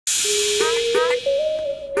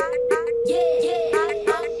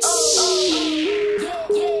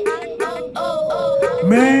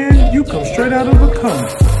Man, you come straight out of a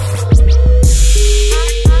comic.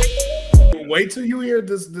 Wait till you hear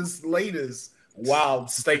this latest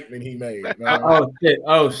wild statement he made.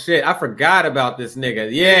 Oh shit! I forgot about this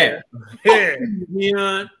nigga. Yeah.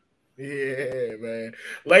 Dion. Yeah, man.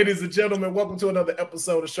 Ladies and gentlemen, welcome to another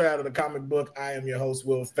episode of Straight Out of the Comic Book. I am your host,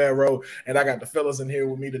 Will Pharaoh, and I got the fellas in here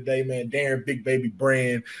with me today, man. Darren, Big Baby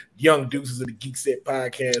Brand, Young Deuces of the Geek Set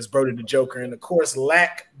Podcast, Broady the Joker, and of course,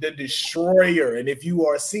 Lack the Destroyer. And if you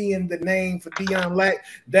are seeing the name for Dion Lack,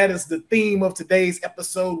 that is the theme of today's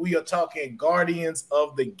episode. We are talking Guardians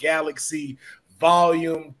of the Galaxy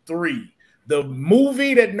Volume 3. The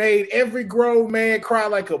movie that made every grown man cry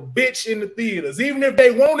like a bitch in the theaters, even if they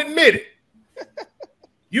won't admit it.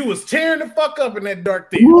 You was tearing the fuck up in that dark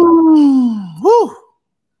theater. Woo.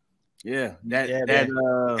 Yeah, that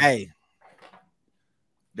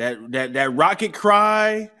rocket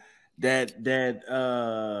cry, that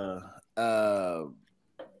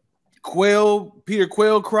Peter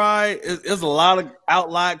Quill cry. It's a lot of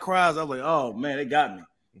out loud cries. I was like, oh man, it got me.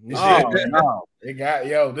 Oh no. It got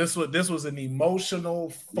this was an emotional,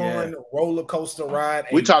 fun roller coaster ride.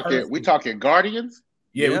 We talking Guardians?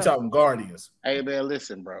 Yeah, we talking Guardians. Hey man,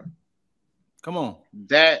 listen, bro. Come on.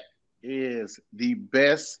 That is the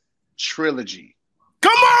best trilogy.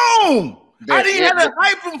 Come on! I didn't have to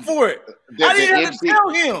hype him for it. I didn't have to tell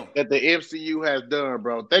him that the MCU has done,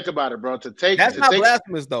 bro. Think about it, bro. That's not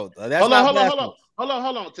blasphemous, though. Hold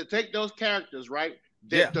on. To take those characters, right?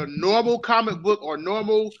 That the normal comic book or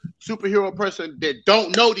normal superhero person that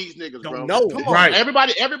don't know these niggas, bro. Come on. Right.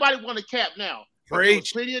 Everybody want a cap now.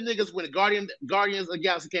 Preach. Plenty of niggas when the Guardians of the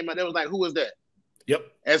Galaxy came out, they was like, who was that? Yep.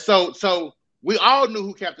 And so we all knew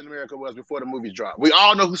who Captain America was before the movie dropped. We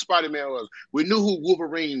all know who Spider-Man was. We knew who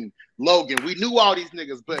Wolverine, Logan. We knew all these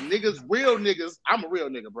niggas, but niggas, real niggas, I'm a real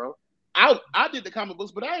nigga, bro. I did the comic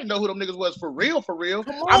books, but I didn't know who them niggas was for real.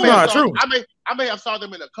 Come on. I may have saw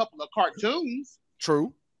them in a couple of cartoons.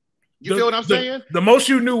 True. You feel what I'm saying? The most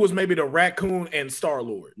you knew was maybe the Raccoon and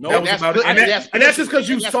Star-Lord. No, that was about it. And that's just because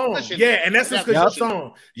you saw them. Yeah, and that's just because you saw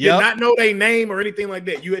them. You did not know their name or anything like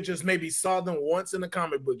that. You had just maybe saw them once in the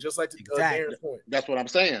comic book, just like to Darren's point. That's what I'm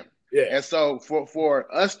saying. Yeah. And so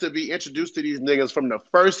for us to be introduced to these niggas from the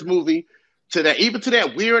first movie to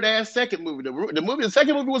that weird ass second movie, the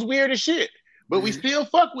second movie was weird as shit, but we still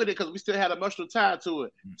fuck with it because we still had emotional tie to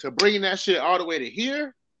it. To bring that shit all the way to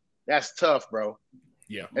here, that's tough, bro.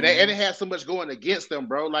 Yeah, and it had so much going against them,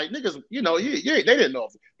 bro. Like niggas, they didn't know.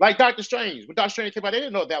 Like Doctor Strange, when Doctor Strange came out, they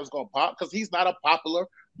didn't know that was gonna pop because he's not a popular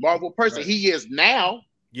Marvel person. Right. He is now.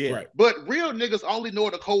 Yeah, right. But real niggas only know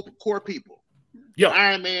the core people. Yeah, your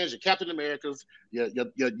Iron Mans, your Captain Americas, your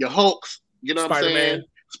Hulks. You know what I'm saying?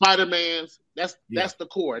 Spider-Mans. That's the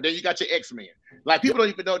core. And then you got your X-Men. Like people don't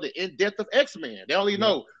even know the in-depth of X-Men. They only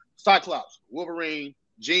know Cyclops, Wolverine,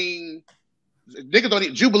 Jean. Niggas don't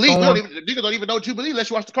even Jubilee. Niggas don't even know Jubilee unless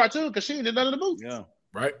you watch the cartoon because she ain't in none of the movies. Yeah,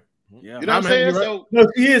 right. Yeah, you know what I'm saying? Right. So no,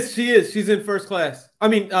 she is. She's in First Class. I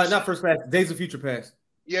mean, not First Class. Days of Future Past.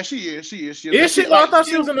 Yeah, she is. Is she? I thought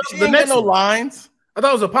she was in the next no lines. I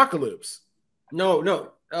thought it was Apocalypse. No.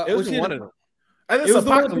 It was one of them. It was the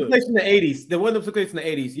one that took place in the 80s. The one that took place in the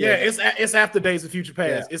 80s. Yeah, it's after Days of Future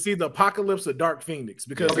Past. Yeah. It's either Apocalypse or Dark Phoenix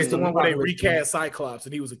because it's the one where they recast Cyclops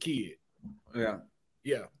and he was a kid. Yeah.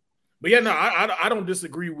 But yeah, no, I don't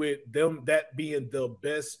disagree with them that being the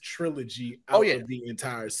best trilogy out of the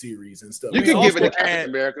entire series and stuff. You can give it to Captain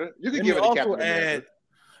America. You can give it to Captain America.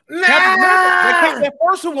 That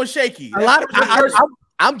first one was shaky.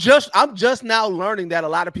 I'm just now learning that a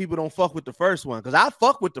lot of people don't fuck with the first one because I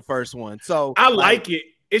fuck with the first one. So I like it.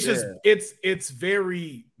 It's just it's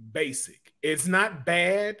very basic. It's not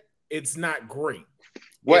bad. It's not great.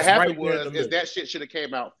 What happened is that shit should have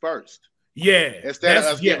came out first. Yeah. Instead of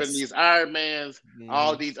us giving these Iron Mans,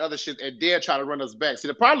 all these other shit, and then try to run us back. See,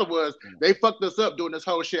 the problem was they fucked us up doing this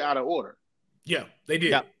whole shit out of order. Yeah, they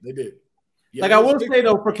did. Yeah. They did. Yeah, like I will say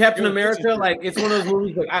though, for Captain America, like it's one of those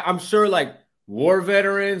movies. Like I'm sure, like war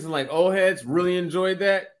veterans and like old heads really enjoyed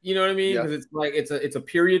that. You know what I mean? Because it's like it's a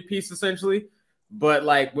period piece essentially. But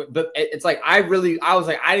it's like I was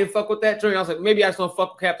like I didn't fuck with that during. I was like maybe I just don't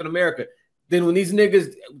fuck with Captain America. Then when these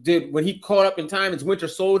niggas when he caught up in time as Winter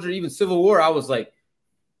Soldier, even Civil War, I was like,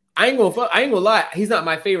 I ain't gonna lie, he's not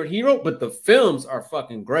my favorite hero, but the films are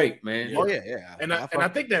fucking great, man. Oh yeah. And I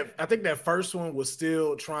think that first one was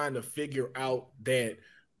still trying to figure out that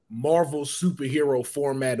Marvel superhero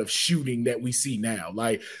format of shooting that we see now.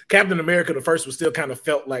 Like Captain America, the first one still kind of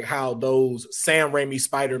felt like how those Sam Raimi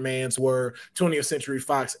Spider-Mans were, 20th Century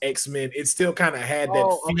Fox X-Men. It still kind of had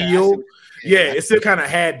that feel. Yeah, it still kind of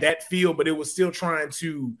had that feel, but it was still trying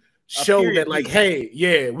to show that like, hey,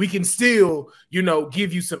 yeah, we can still, you know,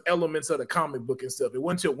 give you some elements of the comic book and stuff. It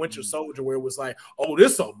went to Winter Soldier where it was like, oh,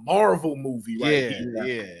 this is a Marvel movie, right?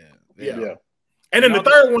 Yeah. And then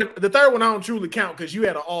the third one I don't truly count because you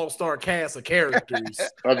had an all-star cast of characters.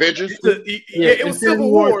 Avengers? It was Civil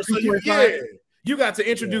War. So you got to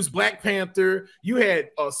introduce Black Panther. You had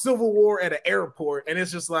a Civil War at an airport, and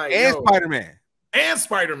it's just like Spider-Man. And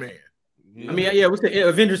Spider-Man. I mean, yeah, what's the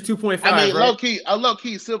Avengers 2.5? I mean, right? low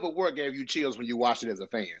key, Civil War gave you chills when you watched it as a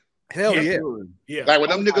fan. Hell yeah. Like when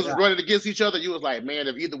them niggas was running against each other, you was like, man,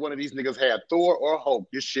 if either one of these niggas had Thor or Hulk,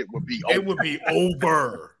 this shit would be over. It would be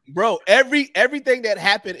over. Bro, everything that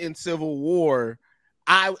happened in Civil War,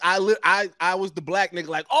 I was the black nigga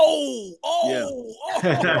like, I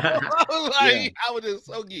was just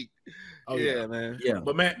so geek. Oh yeah, man. Yeah,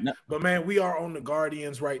 but man, we are on the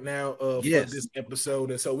Guardians right now for this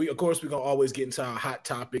episode, and so we're gonna always get into our hot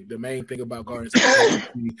topic. The main thing about Guardians,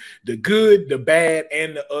 the good, the bad,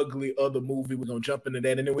 and the ugly of the movie. We're gonna jump into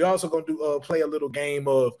that, and then we're also gonna do play a little game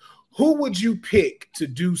of who would you pick to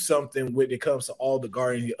do something when it comes to all the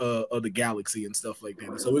Guardians of the Galaxy and stuff like that.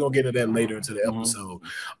 And so we're gonna get into that later into the episode.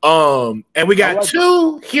 And we got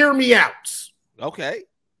two hear me outs. Okay,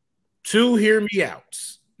 two hear me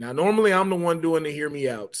outs. Now, normally I'm the one doing the hear me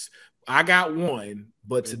outs. I got one,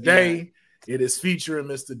 but today it is featuring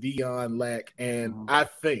Mr. Dion Lack, and I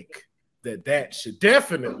think that should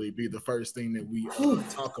definitely be the first thing that we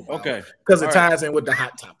talk about. Okay, because it ties in with the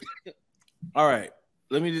hot topic. All right,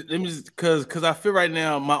 let me just because I feel right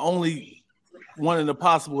now my only one in the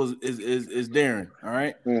possible is Darren. All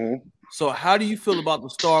right. Mm-hmm. So, how do you feel about the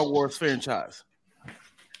Star Wars franchise?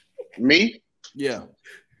 Me? Yeah,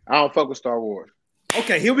 I don't fuck with Star Wars.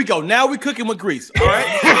 Okay, here we go. Now we're cooking with grease. All right.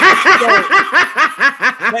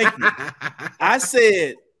 Thank you. I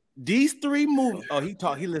said these three movies. Oh,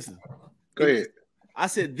 he listened. Go ahead. I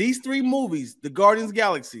said these three movies, the Guardians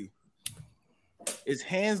Galaxy, is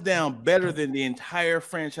hands down better than the entire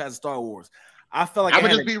franchise of Star Wars. I felt like I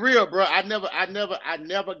would just be real, bro. I never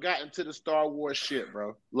got into the Star Wars shit,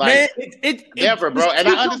 bro. Like man, never, bro. And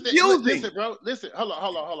I understand. Confusing. Listen, bro. Listen, hold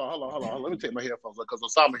on. Let me take my headphones off because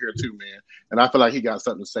Osama here too, man. And I feel like he got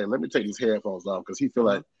something to say. Let me take these headphones off because he feel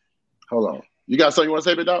like. Hold on. You got something you want to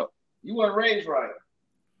say, big dog? You weren't raised right.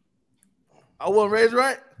 I wasn't raised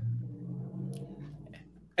right.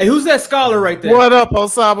 Hey, who's that scholar right there? What up,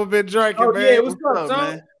 Osama? Been drinking, man. Yeah, what's up,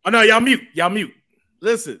 man? Oh no, y'all mute.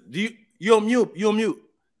 Listen, you on mute.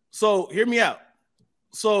 So hear me out.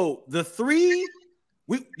 So the three,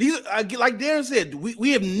 like Darren said,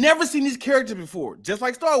 we have never seen these characters before, just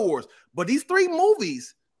like Star Wars. But these three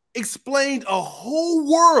movies explained a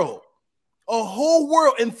whole world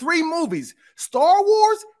in 3 movies. Star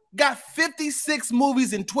Wars got 56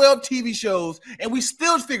 movies and 12 TV shows, and we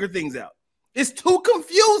still figure things out. It's too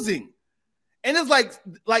confusing, and it's like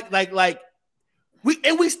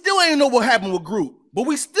we still ain't know what happened with Groot. But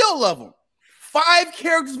we still love them. 5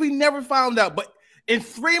 characters we never found out. But in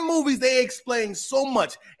 3 movies, they explain so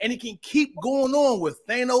much. And it can keep going on with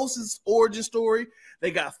Thanos' origin story.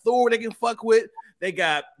 They got Thor they can fuck with. They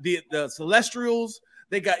got the Celestials.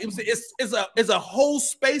 They got it's a whole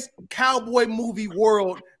space cowboy movie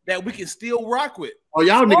world that we can still rock with. Oh,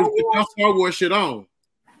 y'all niggas put Star Wars shit on.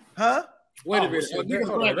 Huh? Wait a minute.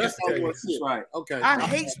 Right. Okay. I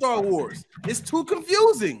hate Star Wars. It's too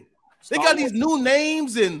confusing. They got these new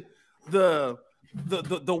names and the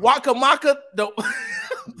Wakamaka, the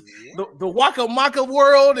Wakamaka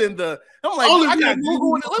world, and I'm like, I got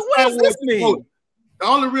Google. Like, what does this mean? The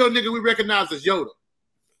only real nigga we recognize is Yoda.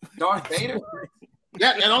 Darth Vader.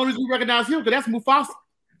 And the only reason we recognize him because that's Mufasa.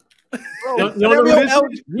 You don't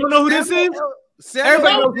know who this is?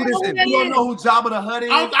 Everybody knows who this is. You don't know who Jabba the Hutt is?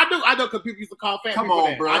 I know because people used to call fat. Come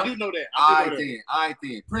on, bro. I do know that. I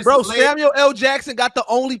did. Bro, Samuel L. Jackson got the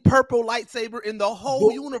only purple lightsaber in the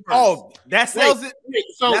whole universe. Oh, that sells it.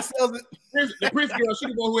 So that sells it. The Prince girl, she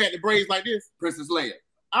the one who had the braids like this. Princess Leia.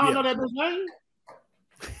 I don't know that bitch name.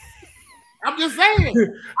 I'm just saying.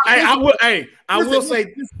 I will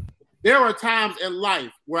say there are times in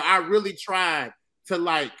life where I really tried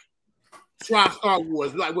to try Star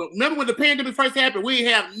Wars. Like, remember when the pandemic first happened? We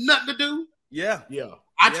didn't have nothing to do. Yeah.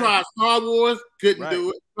 I tried Star Wars, couldn't do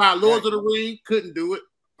it. Tried Lords of the Rings, couldn't do it.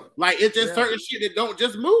 Like, it's just certain shit that don't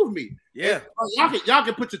just move me. Yeah. Y'all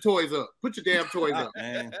can put your toys up. Put your damn toys up.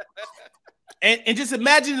 Man. And just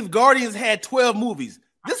imagine if Guardians had 12 movies.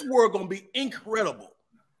 This world gonna be incredible.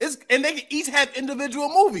 And they can each have individual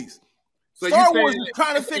movies. So Star Wars is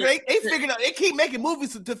trying to figure. They figured out. They keep making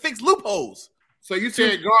movies to fix loopholes. So you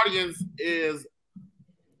said Guardians is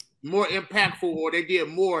more impactful, or they did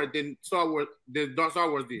more than Star Wars did.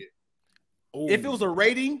 Ooh. If it was a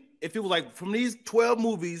rating, if it was like from these 12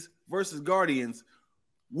 movies versus Guardians,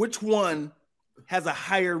 which one has a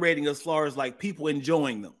higher rating as far as like people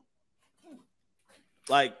enjoying them?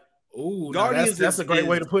 Like, Guardians, that's a great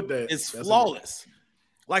way to put that. It's flawless.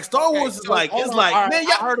 Like Star Wars is like, it's like, right, man,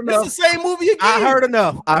 y'all, it's the same movie again. I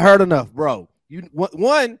heard enough, bro.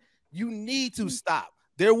 You need to stop.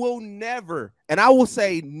 There will never, and I will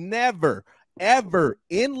say never, ever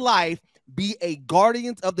in life be a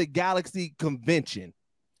Guardians of the Galaxy convention.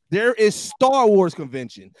 There is Star Wars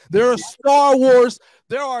convention. There are Star Wars.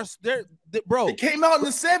 Bro. It came out in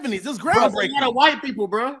the 70s. It was groundbreaking. A lot of white people,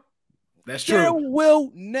 bro. That's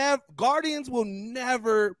true. Guardians will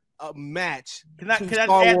never match. Can I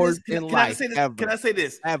say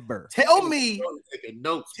this? Ever. Tell me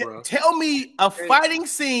a fighting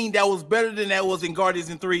scene that was better than that was in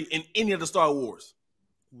Guardians 3 in any of the Star Wars.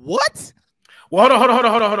 What? Well,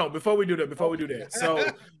 hold on. Before we do that, so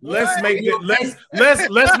let's make it.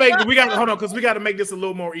 Let's make it. We got to hold on because we got to make this a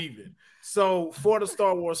little more even. So for the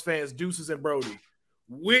Star Wars fans, Deuces and Broady,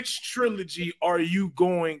 which trilogy are you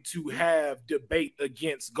going to have debate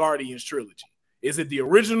against Guardians trilogy? Is it the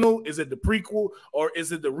original? Is it the prequel? Or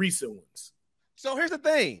is it the recent ones? So here's the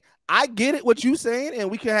thing. I get it what you're saying, and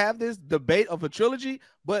we can have this debate of a trilogy,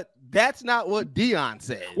 but that's not what Dion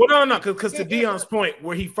said. Well, no, because to Dion's point,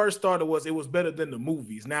 where he first started was it was better than the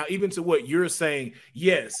movies. Now, even to what you're saying,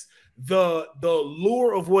 yes, the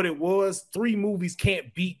lure of what it was, 3 movies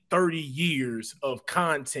can't beat 30 years of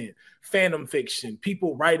content, fandom fiction,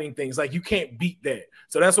 people writing things. Like, you can't beat that.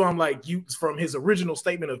 So that's why I'm like, from his original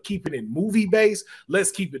statement of keeping it movie based,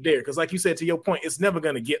 let's keep it there. Because like you said, to your point, it's never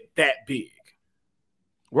going to get that big.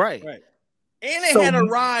 Right. And they had a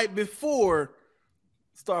ride before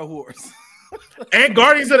Star Wars. And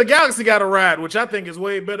Guardians of the Galaxy got a ride, which I think is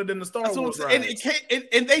way better than the Star Wars ride.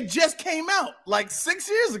 And they just came out like 6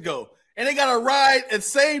 years ago. And they got a ride at the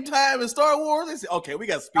same time as Star Wars. They said, okay, we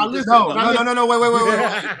got to speed this up. No,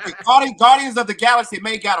 wait. Guardians of the Galaxy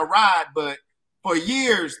may got a ride, but for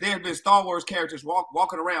years, there have been Star Wars characters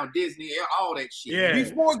walking around Disney, all that shit. Yeah.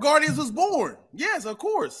 Before Guardians was born. Yes, of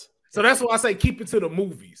course. So that's why I say keep it to the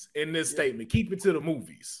movies in this statement. Keep it to the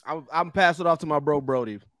movies. I'm passing it off to my bro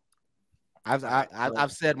Broady.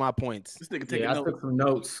 I've said my points. This nigga taking notes. I took some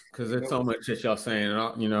notes because there's so much shit y'all saying,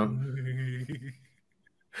 you know.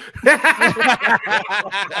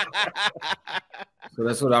 So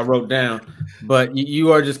that's what I wrote down. But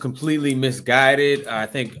you are just completely misguided. I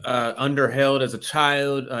think underheld as a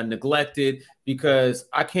child, neglected, because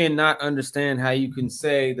I cannot understand how you can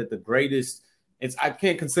say that the greatest. I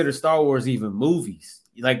can't consider Star Wars even movies.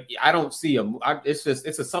 Like, I don't see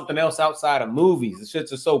it's something else outside of movies. The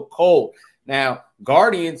shits are so cold. Now,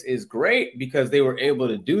 Guardians is great because they were able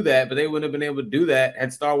to do that, but they wouldn't have been able to do that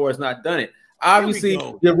had Star Wars not done it. Obviously,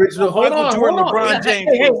 the original. Hold on. LeBron James.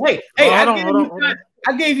 Hey!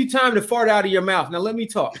 I gave you time to fart out of your mouth. Now let me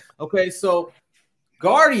talk. Okay, so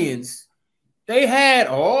Guardians, they had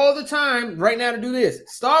all the time right now to do this.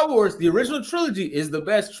 Star Wars, the original trilogy, is the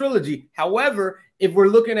best trilogy. However, if we're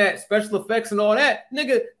looking at special effects and all that,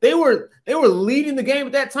 nigga, they were leading the game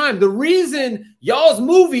at that time. The reason y'all's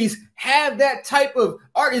movies have that type of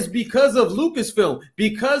art is because of Lucasfilm,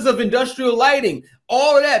 because of industrial lighting,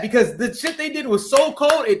 all of that, because the shit they did was so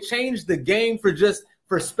cold, it changed the game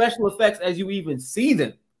for special effects as you even see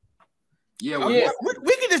them. We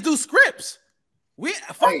can just do scripts.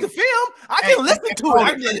 Fuck the film. I can listen to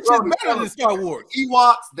it. It's better than Star Wars.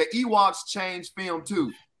 The Ewoks changed film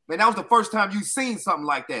too. Man, that was the first time you seen something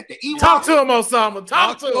like that. The Ewoks. Talk to him, Osama.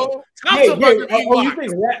 Talk to him. Oh, you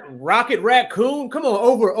think Rocket Raccoon? Come on,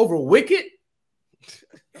 over Wicked.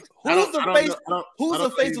 Who's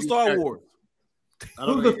the face of Star Wars?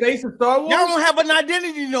 Who's the face of Star Wars? Y'all don't have an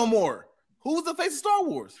identity no more. Who's the face of Star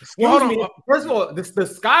Wars? Excuse me. First of all, the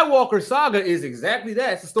Skywalker saga is exactly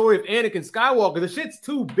that. It's the story of Anakin Skywalker. The shit's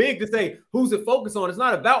too big to say who's it focused on. It's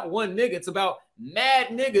not about one nigga. It's about mad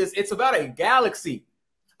niggas. It's about a galaxy.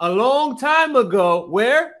 A long time ago,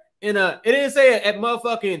 where it didn't say it at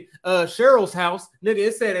motherfucking Cheryl's house, nigga.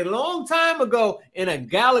 It said a long time ago in a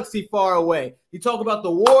galaxy far away. You talk about the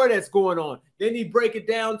war that's going on. Then you break it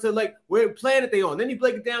down to like where planet they on. Then you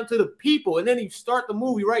break it down to the people, and then you start the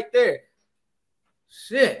movie right there.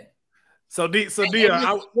 Shit. So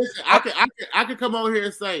Dion, I could come over here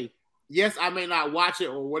and say, yes, I may not watch it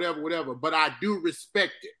or whatever, but I do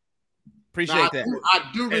respect it. Appreciate that. I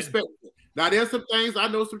do respect it. Now there's some things I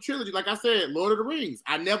know, some trilogy, like I said, Lord of the Rings.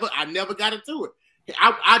 I never got into it.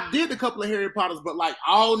 I did a couple of Harry Potters, but like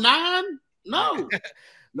all 9, no.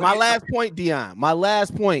 My last point, Dion. My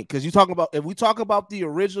last point, because you talking about if we talk about the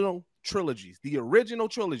original trilogies,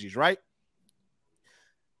 right?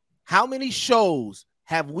 How many shows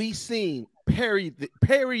have we seen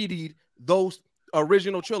parodied those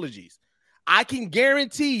original trilogies? I can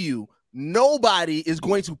guarantee you nobody is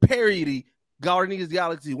going to parody Guardians of the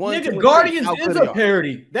Galaxy 1. Nigga, Guardians is a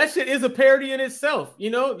parody. That shit is a parody in itself. You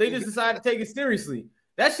know, they just decided to take it seriously.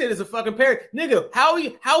 That shit is a fucking parody. Nigga,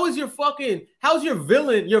 how's your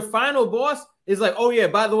villain, your final boss is like, oh yeah,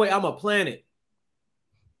 by the way, I'm a planet.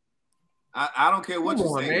 I don't care what you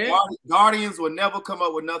say. Guardians will never come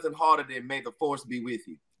up with nothing harder than may the force be with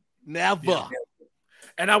you. Never. Yeah.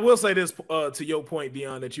 And I will say this to your point,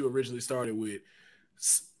 Dion, that you originally started with.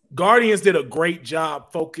 Guardians did a great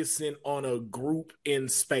job focusing on a group in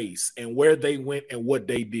space and where they went and what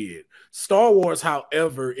they did. Star Wars,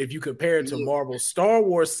 however, if you compare it to Marvel, Star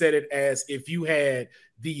Wars said it as if you had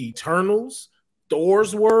the Eternals,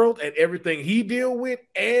 Thor's world, and everything he deal with,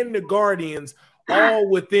 and the Guardians all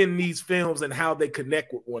within these films and how they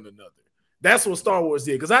connect with one another. That's what Star Wars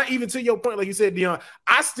did. Because even to your point, like you said, Dion,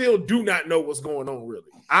 I still do not know what's going on, really.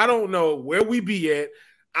 I don't know where we be at.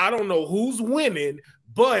 I don't know who's winning,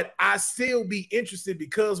 but I still be interested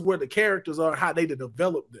because where the characters are, how they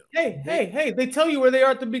develop them. Hey, they tell you where they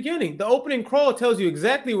are at the beginning. The opening crawl tells you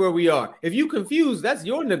exactly where we are. If you confused, that's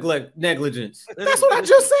your negligence. That's what I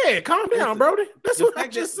just said. Calm down, Brody. That's what I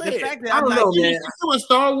just said. I don't know, man. That's what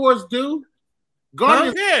Star Wars do.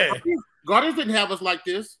 Guardians didn't have us like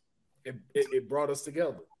this. It brought us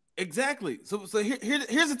together. Exactly. So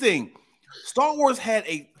here's the thing. Star Wars had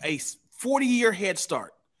a 40-year head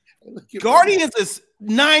start. Guardians is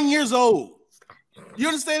 9 years old. You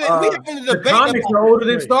understand that? We have been in a debate. The comics are older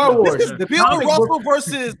than Star Wars. This is Bill Russell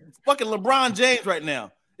versus fucking LeBron James right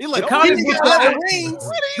now. Like, the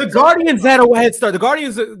Guardians had a head start.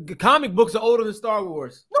 The comic books are older than Star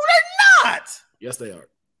Wars. No, they're not. Yes, they are.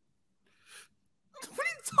 What are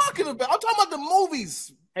you talking about? I'm talking about the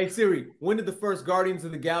movies. Hey Siri, when did the first Guardians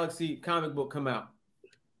of the Galaxy comic book come out?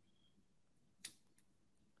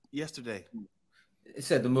 Yesterday. It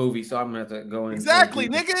said the movie, so I'm gonna have to go in. Exactly,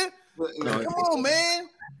 nigga. Come on, man.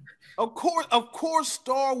 Of course,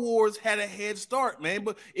 Star Wars had a head start, man.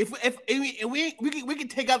 But if we can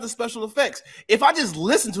take out the special effects. If I just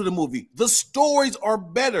listen to the movie, the stories are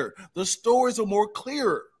better. The stories are more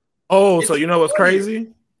clearer. Oh, so you know what's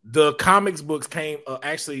crazy? The comics books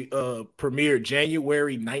actually premiered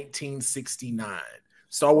January 1969.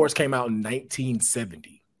 Star Wars came out in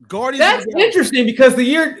 1970. Guardians. That's interesting because the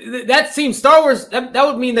year that seems Star Wars that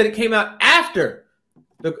would mean that it came out after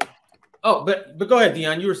the. Oh, but go ahead,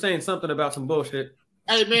 Dion. You were saying something about some bullshit.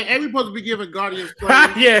 Hey man, ain't we supposed to be giving Guardians?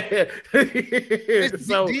 Yeah.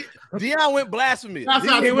 So Dion went blasphemy. That's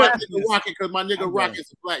how he went Rocket because my nigga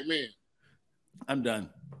Rocket's a black man. I'm done.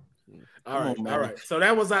 All right. So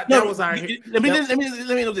that was our. Let me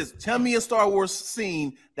know this. Tell me a Star Wars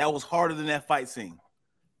scene that was harder than that fight scene.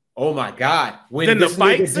 Oh my God! When Darth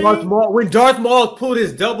Maul pulled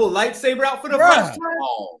his double lightsaber out for the first time.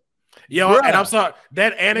 And I'm sorry,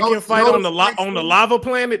 that Anakin fight on the lava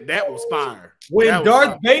planet, that was fire. When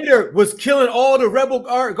Darth Vader was killing all the rebel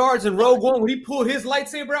guards in Rogue One, when he pulled his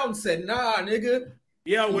lightsaber out and said, "Nah, nigga."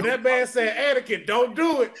 Yeah, when that man said, "Anakin, don't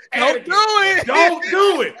do it. Don't do it. Don't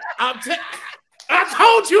do it." I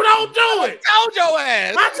told you, don't do it.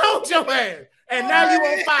 I told your ass. And now you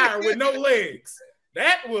on fire with no legs.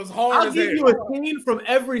 That was hard. I'll give you a scene from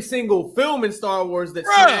every single film in Star Wars that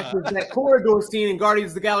smashes that corridor scene in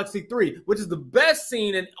Guardians of the Galaxy 3, which is the best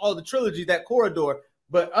scene in all the trilogy, that corridor.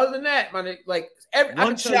 But other than that, man, like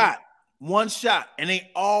one shot, and they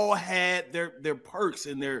all had their perks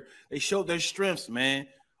and they showed their strengths, man.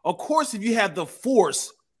 Of course, if you have the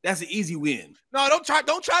Force, that's an easy win. No, don't try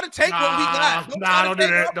to take what we got. Don't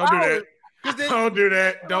do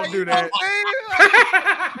that. Don't do that.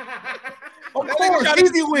 Of course,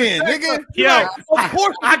 easy win, nigga. Yeah, of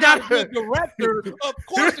course, I got a big director. Of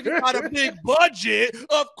course, if you got a big budget.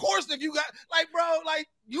 Of course, if you got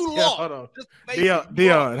you lost. Hold on,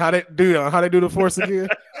 Dion, how they do the Force again?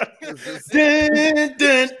 Dun,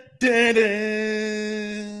 dun, dun,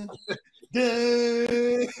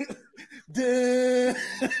 dun, dun.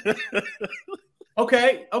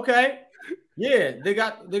 Okay. Yeah, they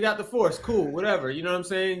got the Force. Cool, whatever. You know what I'm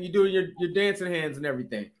saying? You doing your dancing hands and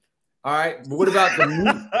everything. All right, but what about the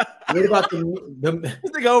This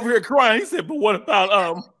nigga over here crying? He said, "But what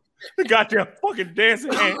about the goddamn fucking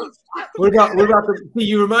dancing hands?" What about the?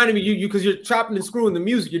 You reminded me because you're chopping and screwing the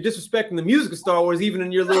music. You're disrespecting the music of Star Wars, even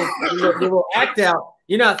in your little act out.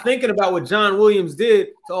 You're not thinking about what John Williams did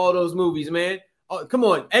to all those movies, man. Oh, come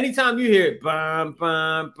on, anytime you hear it, bum,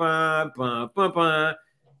 bum, bum, bum, bum, bum.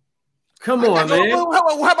 Come on, man.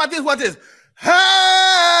 How about this? What this?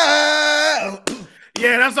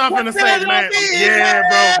 Yeah, that's what I'm finna say, man.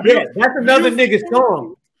 Yeah, bro. Yeah, that's another nigga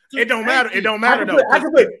song. It don't matter. It don't matter though. I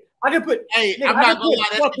can put. Hey, nigga, I'm not gonna lie.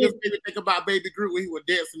 That fucking, just made me think about Baby Groot when he was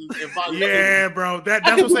dancing and following. Yeah, bro. I That's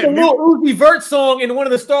can what I'm put the saying. little Uzi Vert song in one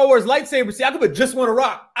of the Star Wars lightsaber. See, I could put "Just Wanna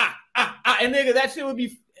Rock." And nigga, that shit would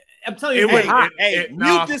be. I'm telling you,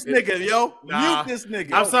 Mute this nigga, yo. Mute this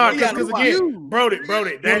nigga. I'm sorry, because again, Brody, You went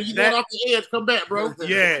off the edge. Come back, bro.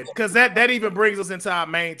 yeah, because that even brings us into our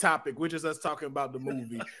main topic, which is us talking about the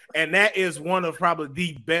movie, and that is one of probably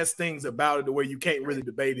the best things about it, the way you can't really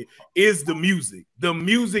debate it, is the music. The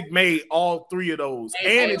music made all three of those,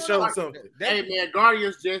 and it showed something. Hey man,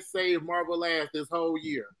 Guardians just saved Marvel ass this whole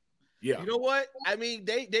year. Yeah, you know what? I mean,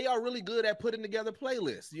 they are really good at putting together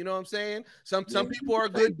playlists. You know what I'm saying? Some people are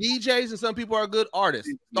good DJs and some people are good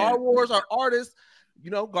artists. Star Wars are artists. You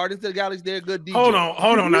know, Guardians of the Galaxy, they're good DJs. Hold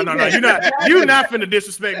on, no. You're not finna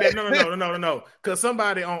disrespect that. No. Because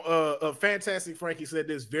somebody on Fantastic Frankie said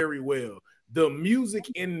this very well. The music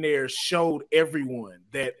in there showed everyone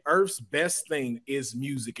that Earth's best thing is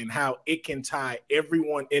music and how it can tie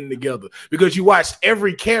everyone in together. Because you watched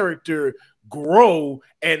every character grow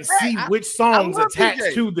and see which songs attached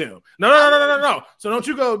DJ. to them. No. So don't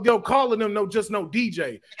you go calling them no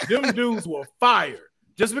DJ. Them dudes were fire.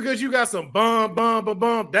 Just because you got some bum,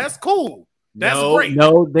 that's cool. That's great.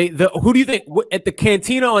 No, who do you think at the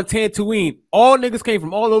cantina on Tatooine? All niggas came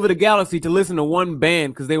from all over the galaxy to listen to one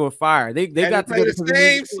band because they were fire. They got to the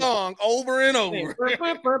same song over and over.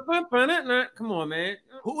 Come on, man.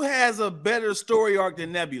 Who has a better story arc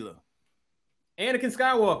than Nebula? Anakin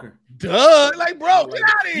Skywalker. Duh, like bro, get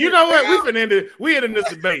out of here. You know what? We in this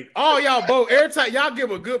debate. All y'all both every time y'all give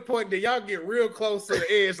a good point, then y'all get real close to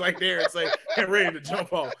the edge, like Darren say, and ready to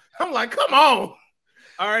jump off. I'm like, come on.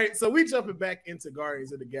 All right, so we jumping back into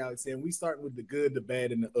Guardians of the Galaxy, and we starting with the good, the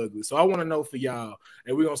bad, and the ugly. So I want to know for y'all,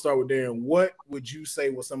 and we're gonna start with Darren. What would you say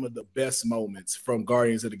were some of the best moments from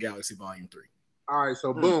Guardians of the Galaxy Volume 3? All right,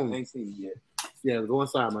 so boom. Ain't seen it yet. Yeah, go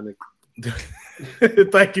inside, my nigga.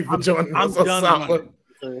 Thank you for joining us. I'm done.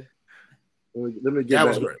 Let me get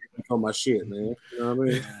back on my shit, man. You know what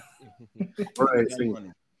I mean? All right,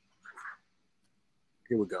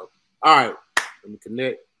 here we go. All right, let me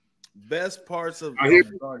connect. Best parts of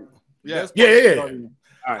Guardians. Yeah. Right,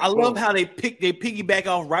 I love how they piggyback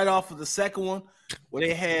off of the second one where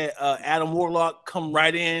they had Adam Warlock come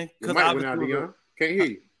right in. Your mic went out, Dion. Can't hear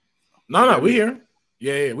you. No, we hear.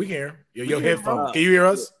 Yeah, we hear. Your headphones. Can you hear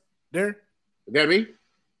us, Darren? Is that me?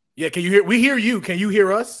 Yeah, can you hear? We hear you. Can you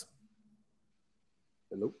hear us?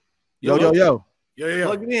 Hello. Yo. Yeah.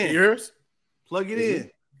 Plug it in. Can you hear us? Plug it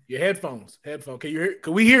in. Your headphones. Can you hear?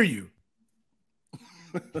 Can we hear you?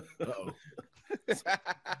 Uh-oh.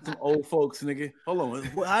 Some old folks, nigga. Hold on.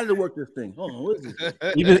 How did it work this thing? Hold on. What is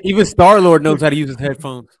this? Even Star-Lord knows how to use his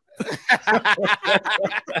headphones.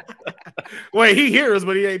 Wait, he hears us,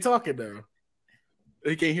 but he ain't talking though.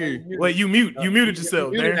 He can't hear you. Wait, you muted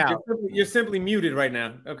yourself. You're simply muted right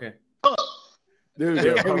now. Okay. There we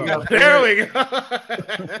go. There we go.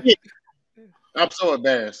 I'm so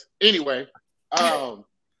embarrassed. Anyway, I'll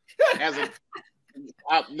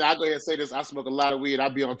go ahead and say this. I smoke a lot of weed. I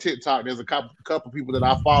be on TikTok. There's a couple people that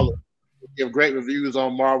I follow who give great reviews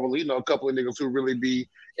on Marvel. You know, a couple of niggas who really be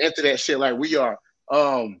into that shit like we are.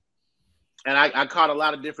 And I caught a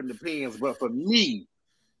lot of different opinions, but for me,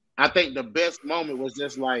 I think the best moment was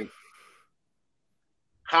just like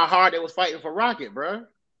how hard they was fighting for Rocket, bro.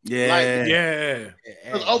 Yeah.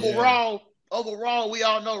 Because overall, we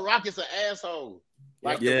all know Rocket's an asshole.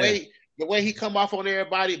 Like the way he come off on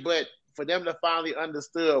everybody, but for them to finally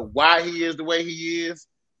understood why he is the way he is,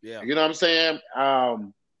 you know what I'm saying?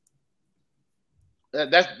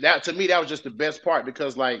 That to me, that was just the best part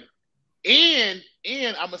because like, and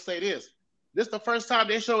I'm gonna say this is the first time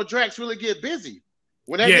they showed Drax really get busy.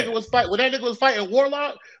 When that nigga was fighting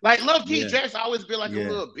Warlock, like low key, Drax always been like a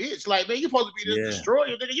little bitch. Like, man, you supposed to be this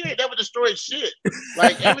destroyer, nigga. You ain't never destroyed shit.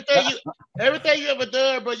 Like everything you ever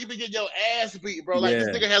done, bro, you been getting your ass beat, bro. Like this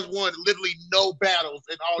nigga has won literally no battles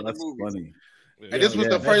in all the movies. Funny. And this was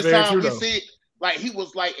the first time we see it. Like he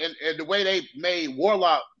was like, and the way they made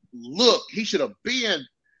Warlock look, he should have been.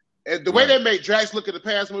 And the way they made Drax look in the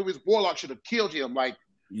past movies, Warlock should have killed him. Like.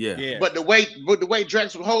 Yeah. But the way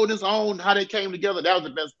Drax was holding his own, how they came together, that was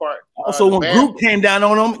the best part. Also, when Groot came down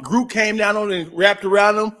on him, and wrapped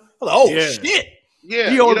around him. I was like, oh shit! Yeah,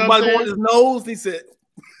 he held him by his nose. He said,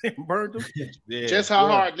 "Burned him." Just how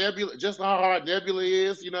hard Nebula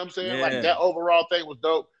is. You know what I'm saying? Yeah. Like that overall thing was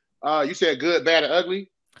dope. You said good, bad, and ugly.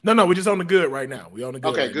 No, we're just on the good right now. We on the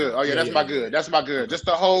good. Okay, right good. Now. Oh yeah, that's my good. That's my good. Just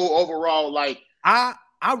the whole overall like. I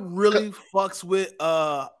really fucks with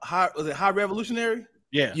High Revolutionary.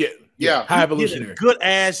 Yeah. Yeah, High He did evolutionary. a good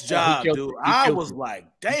ass job, killed dude. it. He I killed was it. like, He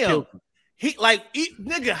damn. killed it.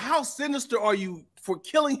 Nigga, how sinister are you for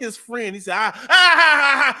killing his friend? He said,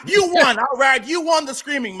 you won. All right, you won the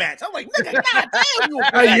screaming match. I'm like, nigga, goddamn, you.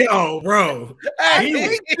 Hey, yo, bro. I He was-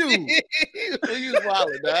 hate you. He was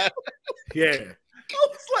wilding, dog. Yeah. I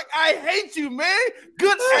was like, I hate you, man.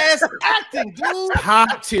 Good ass acting, dude.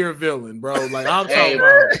 Top tier villain, bro. Like I'm Hey, talking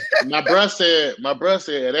about. my bruh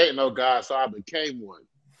said it ain't no God, so I became one.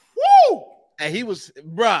 Woo! And he was,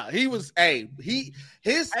 bruh, he was,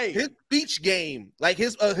 his speech game, like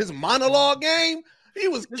his monologue game, he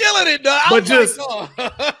was killing it, dog. But just oh.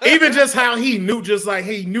 even just how he knew,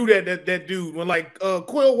 that dude when like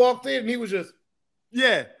Quill walked in and he was just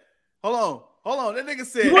Yeah. Hold on. That nigga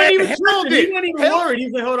said He wasn't even held tripping. it. He wasn't even worried. He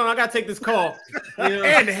was like, hold on, I gotta take this call. You know?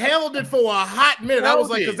 and held it for a hot minute. I was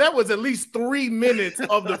Held like, it. because that was at least 3 minutes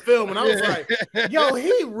of the film, and I was like, yo,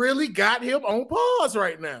 he really got him on pause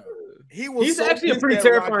right now. He's so actually a pissed pretty at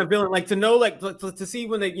terrifying Rocket. villain. Like to know, like to see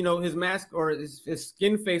when they, his mask or his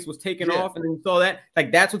skin face was taken off, and then you saw that,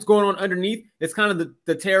 like that's what's going on underneath. It's kind of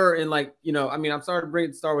the terror and like, I mean, I'm sorry to bring it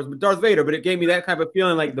to Star Wars, but Darth Vader, but it gave me that type of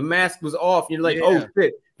feeling. Like the mask was off, and you're like, oh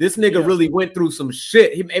shit, this nigga really went through some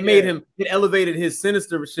shit. It elevated his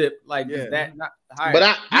sinistership. Like that, not higher.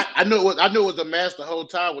 But I knew it was a mask the whole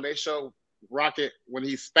time when they showed Rocket when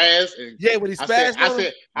he spazzed. And when he spazzed.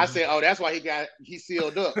 I said, oh, that's why he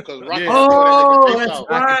sealed up because Rocket. Oh, that's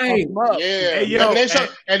right. Yeah, Hey, yo, they showed,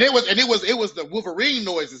 and it was the Wolverine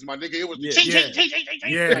noises, my nigga. It was the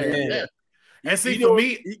Yeah. And see, for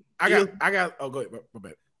me, I got. Oh, go ahead. My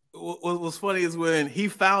bad. What was funny is when he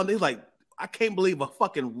found it, like, I can't believe a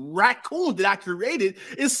fucking raccoon that I created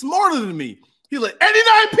is smarter than me. He's like,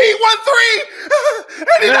 89P13!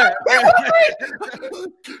 89P13!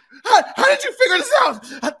 How did you figure this out?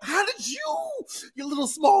 How did your little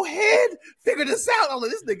small head, figure this out? I'm like,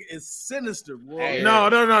 this nigga is sinister, boy. Hey,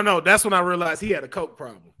 No. That's when I realized he had a coke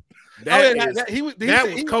problem. That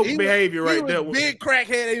was coke behavior right there. Big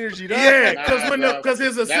crackhead energy, dog. Yeah, because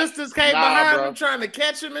his assistants came behind him trying to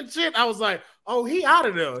catch him and shit. I was like, oh, he out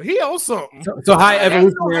of there. He owes something. So high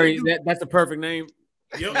evolutionary. That's a perfect name.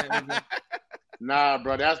 Yep. Nah,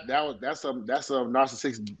 bro, that's some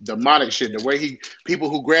narcissistic demonic shit. The way people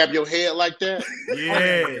who grab your head like that.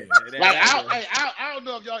 Yeah. Like I don't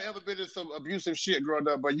know if y'all ever been in some abusive shit growing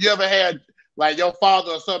up, but you ever had like your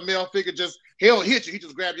father or some male figure he'll hit you, he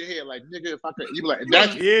just grab your head like, nigga, if I could, you be like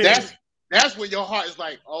that's when your heart is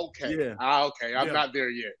like, okay, I'm not there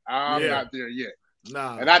yet. I'm not there yet.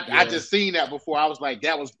 Nah. And I just seen that before. I was like,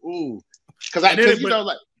 that was because you know,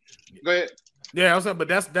 like, go ahead. Yeah, I was saying, but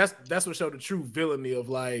that's what showed the true villainy of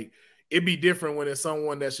like it'd be different when it's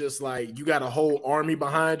someone that's just like you got a whole army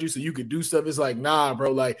behind you, so you could do stuff. It's like, nah,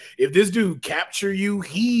 bro. Like if this dude capture you,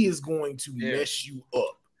 he is going to mess you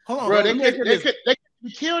up. Hold on, bro. They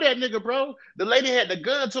killed that nigga, bro. The lady had the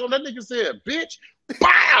gun to him. That nigga said, "Bitch,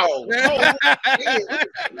 bow."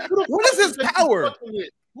 What is his power?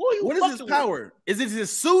 What is his power? Is it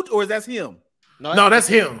his suit or is that him? No, that's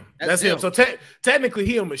him. That's him. So technically,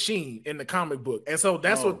 he a machine in the comic book, and so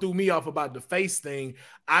that's what threw me off about the face thing.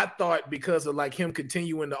 I thought because of like him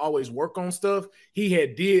continuing to always work on stuff, he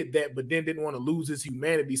had did that, but then didn't want to lose his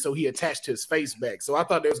humanity, so he attached his face back. So I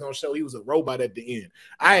thought they was gonna show he was a robot at the end.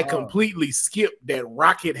 I had completely skipped that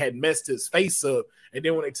Rocket had messed his face up, and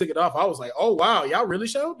then when they took it off, I was like, oh wow, y'all really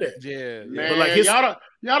showed that. Yeah, man. But like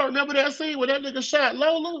y'all don't remember that scene where that nigga shot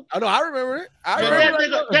Lola? I know, I remember it.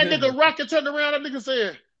 That nigga Rocket turned around. That nigga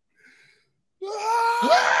said,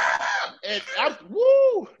 and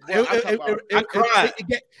I cried.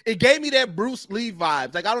 It gave me that Bruce Lee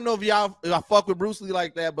vibes. Like I don't know if I fuck with Bruce Lee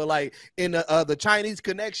like that, but like in the Chinese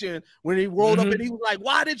Connection when he rolled up and he was like,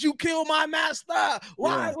 "Why did you kill my master?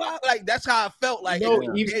 Why?" Like that's how I felt. Like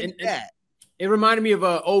it reminded me of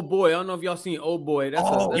Old Boy. I don't know if y'all seen Old Boy. That's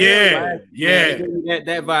that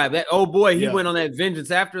vibe. That Old Boy, he went on that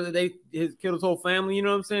vengeance after they killed his whole family. You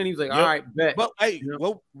know what I'm saying? He was like, all right, bet. But hey,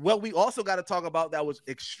 what we also got to talk about that was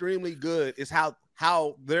extremely good is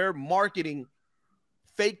how their marketing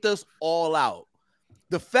faked us all out.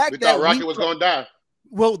 The fact that Rocket was going to die.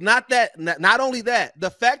 Well, not only that,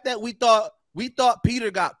 the fact that we thought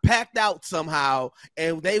Peter got packed out somehow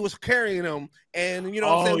and they was carrying him, and you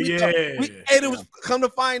know what I'm saying? And it was come to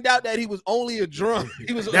find out that he was only a drum.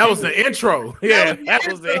 That was the intro. Yeah, that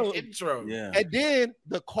was the intro. Yeah. And then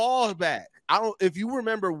the callback. If you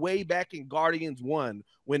remember way back in Guardians 1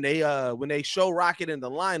 when they show Rocket in the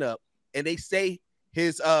lineup and they say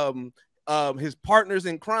his partners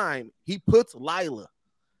in crime, he puts Lila.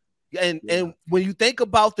 And when you think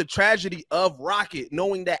about the tragedy of Rocket,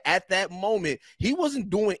 knowing that at that moment he wasn't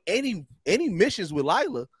doing any missions with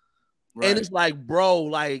Lila, And it's like, bro,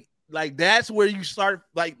 like that's where you start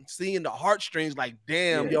like seeing the heartstrings. Like,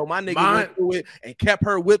 damn, yo, my nigga went through it and kept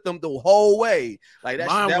her with them the whole way. Like that.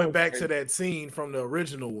 Mine went back to that scene from the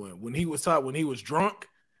original one when he was drunk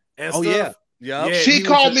and stuff. Yeah. He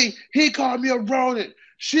called me a rodent.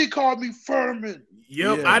 She called me Furman.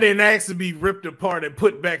 Yep, I didn't ask to be ripped apart and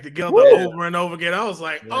put back together over and over again. I was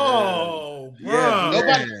like, oh,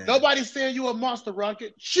 bro. Nobody's saying you a monster,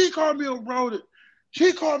 Rocket. She called me a rodent.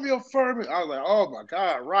 She called me a Furman. I was like, oh my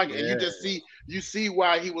God, Rocket. And you just see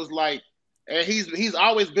why he was like, and he's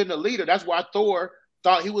always been the leader. That's why Thor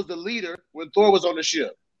thought he was the leader when Thor was on the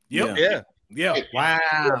ship. Yeah. Wow.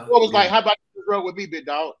 Thor was like, how about you roll with me, big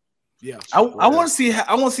dog? Yeah. I want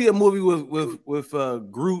to see a movie with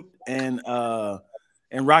Groot and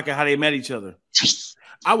Rocket, how they met each other.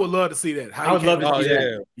 I would love to see that. I would love to see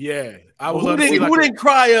that. Yeah. I would love to see who didn't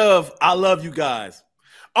cry of I love you guys?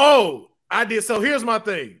 Oh, I did. So here's my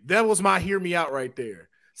thing. That was my hear me out right there.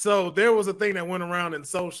 So there was a thing that went around in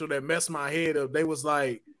social that messed my head up. They was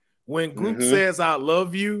like, when Groot says I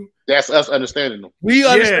love you. That's us understanding them. We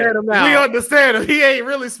understand him now. We understand him. He ain't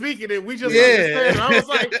really speaking it. We just understand him. I was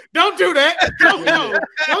like, don't do that. Don't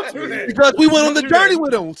do that. Because we went on the journey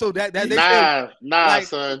with him. So that they son. Nah,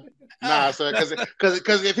 son.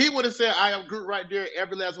 Because if he would have said I am Groot right there,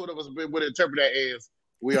 every last one of us would interpret that as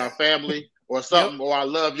we are family or something, or I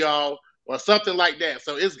love y'all. Or something like that.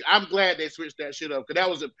 So I'm glad they switched that shit up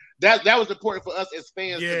because that was important for us as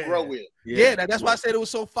fans to grow with. That's why I said it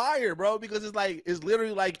was so fire, bro. Because it's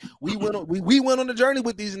literally like we went on the journey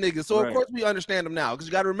with these niggas. So of course we understand them now. Because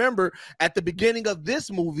you got to remember at the beginning of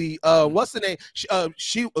this movie, what's the name?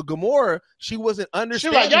 Gamora, she wasn't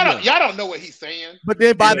understanding. She like y'all don't know what he's saying. But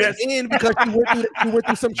then by the end, because she went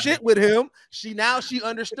through some shit with him, she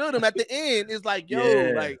understood him at the end. It's like,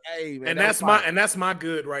 like, hey man, and that's my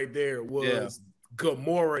good right there. Was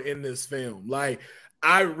Gamora in this film. Like,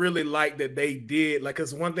 I really like that they did, like,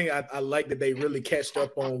 because one thing I like that they really catched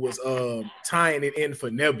up on was tying it in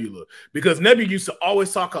for Nebula, because Nebula used to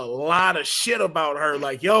always talk a lot of shit about her,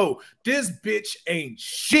 like, yo, this bitch ain't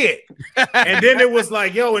shit. And then it was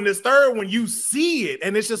like, yo, in this third one, you see it,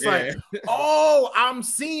 and it's just like, oh, I'm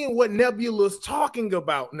seeing what Nebula's talking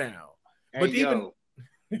about now. Hey, but yo,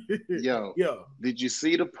 did you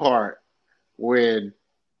see the part when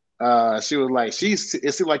she was like, it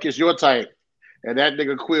seems like it's your type, and that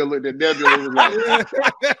nigga Quill looked at Nebula and was like,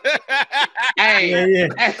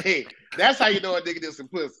 hey, that's how you know a nigga did some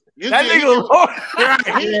pussy. That nigga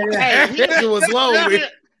was low.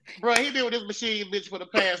 Bro, he been with this machine bitch for the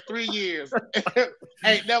past 3 years.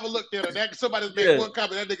 Ain't never looked at her. Somebody's made one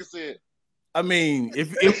comment. That nigga said, I mean,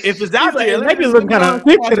 if it's out there, Nebula looking kind of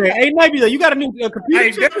thick today. Hey, Nebula, you got a new computer?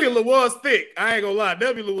 Hey, Nebula was thick. I ain't gonna lie.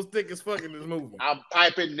 Nebula was thick as fuck in this movie. I'm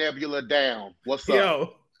piping Nebula down. What's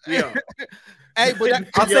up? Yo. Hey, but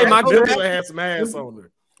I'll say my Nebula had some ass on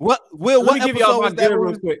her. Will, what episode was that?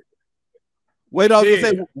 Real quick. Wait, I was gonna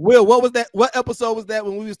say, Will, what was that? What episode was that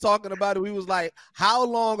when we was talking about it? We was like, how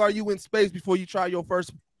long are you in space before you try your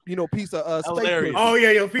first piece of space? Oh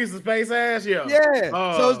yeah, your piece of space ass, yeah.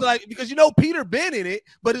 So it's like, because Peter been in it,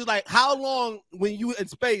 but it's like, how long when you in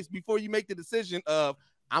space before you make the decision of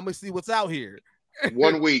I'm gonna see what's out here?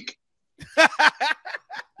 1 week.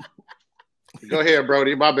 Go ahead,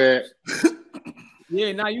 Broady. My bad.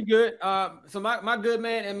 Yeah, nah, you good. So my good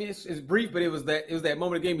man. I mean, it's brief, but it was that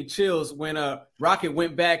moment that gave me chills when Rocket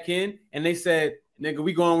went back in and they said, "Nigga,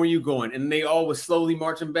 we going where you going?" And they all was slowly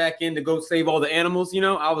marching back in to go save all the animals.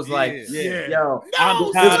 I was like, yo,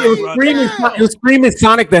 it was screaming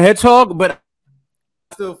Sonic the Hedgehog, but I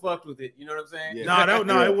still fucked with it. You know what I'm saying? Yeah.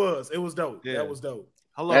 It was dope. Yeah. That was dope.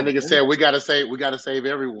 Hello. That nigga said we gotta save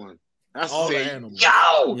everyone. That's all the animals. Yo,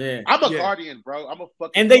 I'm a guardian, bro. I'm a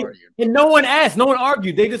fucking guardian. And no one asked, no one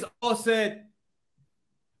argued. They just all said,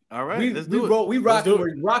 "All right, let's do it. We rock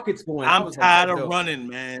where Rocket's going." I'm tired of running,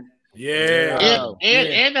 man. Yeah.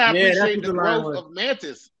 And I appreciate the growth of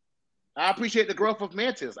Mantis. I appreciate the growth of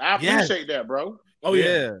Mantis. I appreciate that, bro. Oh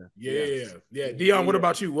yeah. Dion, what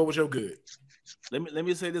about you? What was your good? Let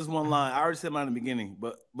me say this one line. I already said mine in the beginning,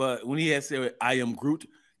 but when he had said I am Groot,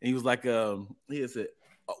 and he was like, he had said,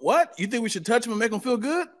 "What? You think we should touch him and make him feel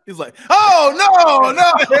good?" He's like, "Oh no."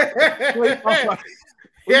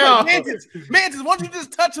 Yeah, like, Mantis, why don't you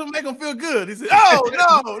just touch him and make him feel good? He said, "Oh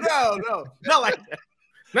no, not like that."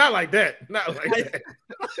 Not like that.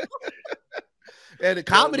 And the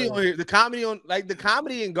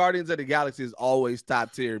comedy in Guardians of the Galaxy is always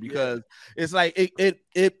top tier because it's like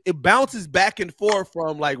it bounces back and forth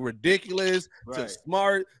from like ridiculous to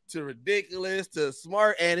smart to ridiculous to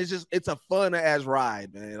smart, and it's a fun ass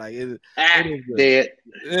ride, man. Like it is good.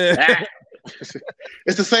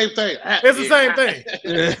 It's the same thing. It's the same thing.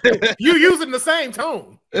 You using the same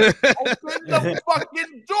tone. Open the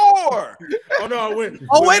fucking door. Oh no! Wait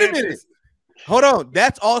a minute. Hold on.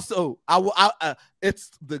 That's also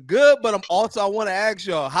it's the good, but I want to ask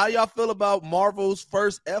y'all how y'all feel about Marvel's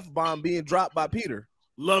first F-bomb being dropped by Peter.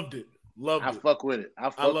 Loved it. I fuck with it.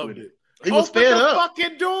 I loved it. He was fed up.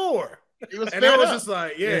 Fucking door. He was and fed that was up. just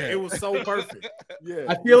like, it was so perfect. Yeah,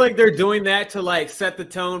 I feel like they're doing that to like set the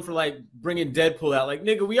tone for like bringing Deadpool out. Like,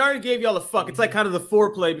 nigga, we already gave y'all a fuck. It's like kind of the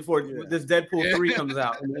foreplay before this Deadpool 3 comes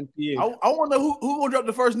out in the MCU. I want to know who gonna drop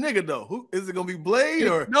the first nigga though. Who is it gonna be? Blade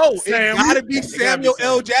or no? Sam. It gotta be Samuel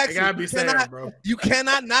L. Jackson. It gotta be Sam, bro. You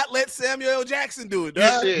cannot not let Samuel L. Jackson do it.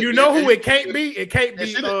 You know who it can't be? It can't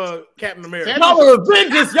be Captain America. Y'all are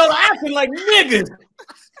Avengers. Y'all are acting like niggas.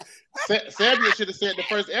 Samuel should have said the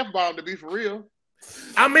first F-bomb to be for real.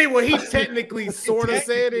 I mean, when he technically sort of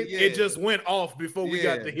said it, it just went off before we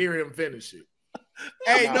got to hear him finish it.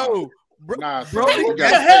 Hey, bro, what the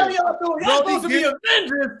hell y'all doing? Y'all supposed to be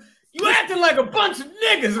Avengers. You acting like a bunch of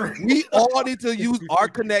niggas. We all need to use our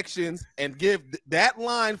connections and give that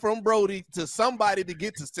line from Broady to somebody to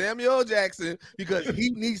get to Samuel L. Jackson because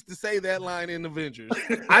he needs to say that line in Avengers.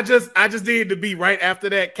 I just needed to be right after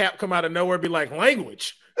that. Cap come out of nowhere, and be like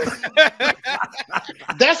language.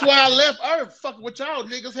 That's why I left Earth. Fucking with y'all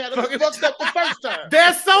niggas had us fucked up the first time.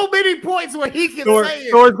 There's so many points where he can say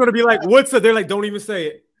it. Thor's gonna be like, "What's it?" They're like, "Don't even say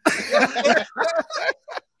it."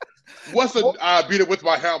 What's a I beat it with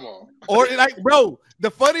my hammer? Or like, bro, the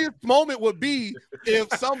funniest moment would be if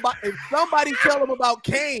somebody tell him about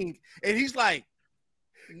Kang and he's like,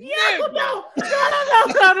 no.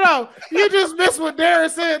 You just missed what Darren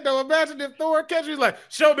said, though. Imagine if Thor catches you, like,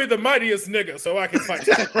 show me the mightiest nigga so I can fight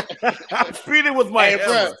you. I beat it with my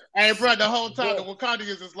hammer. Hey, bro, the whole time the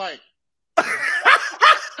Wakandians is like,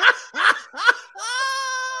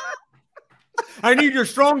 I need your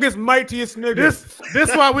strongest, mightiest nigga.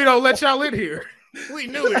 This why we don't let y'all in here. We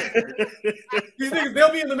knew it. These niggas,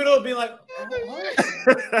 they'll be in the middle of being like,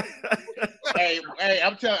 hey,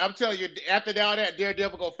 I'm telling you, after all that,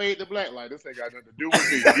 Daredevil gonna fade to black. Like, this ain't got nothing to do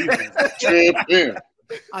with me.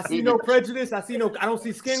 I see no prejudice. I don't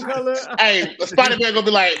see skin color. Hey, Spider-Man gonna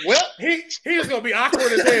be like, well, he's gonna be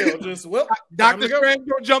awkward as hell. Just Dr. Strange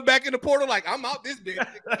gonna jump back in the portal like, I'm out this bitch.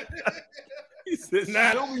 It's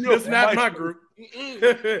not my group.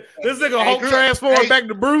 This nigga Hulk transform back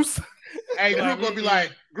to Bruce. Hey, Groot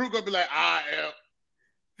gonna be like, I am.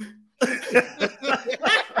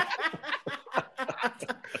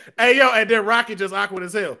 Hey, yo, and then Rocky just awkward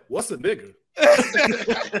as hell. What's a nigga?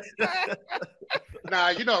 Nah,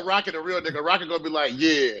 you know Rocky the real nigga. Rocky gonna be like,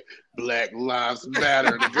 yeah, Black Lives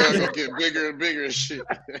Matter. The girl gonna get bigger and bigger and shit.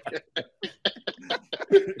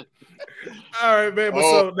 All right, man.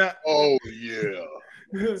 Yeah.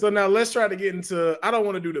 So now let's try to get into. I don't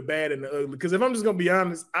want to do the bad and the ugly because if I'm just gonna be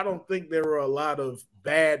honest, I don't think there were a lot of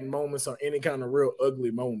bad moments or any kind of real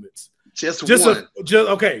ugly moments. Just one.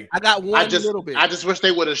 Okay. I got one little bit. I just wish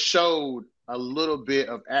they would have showed a little bit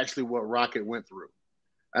of actually what Rocket went through,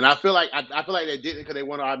 and I feel like they didn't because they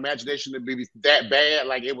want our imagination to be that bad.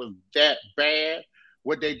 Like it was that bad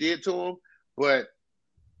what they did to him, but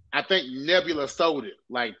I think Nebula sold it.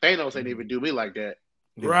 Like Thanos ain't even do me like that.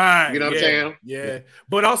 Right. You know what I'm saying? Yeah.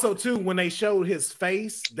 But also, too, when they showed his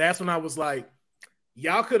face, that's when I was like,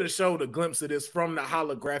 y'all could have showed a glimpse of this from the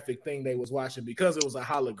holographic thing they was watching because it was a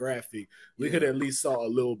holographic. We could at least saw a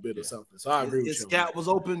little bit of something. So I agree with you. His scalp was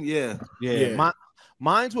open. Yeah.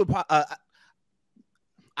 Mine's would. I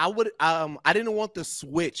didn't want the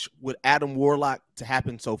switch with Adam Warlock to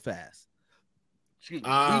happen so fast.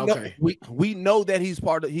 We know that he's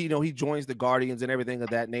part of, he joins the Guardians and everything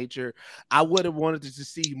of that nature. I would have wanted to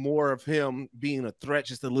see more of him being a threat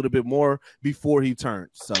just a little bit more before he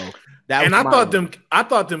turned. So that and I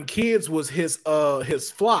thought them kids was his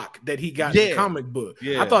flock that he got in the comic book.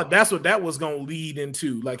 Yeah. I thought that's what that was gonna lead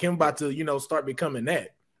into, like him about to start becoming that.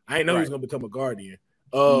 I didn't know he was gonna become a Guardian.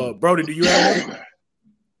 Broady, do you have that?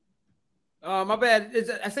 My bad. It's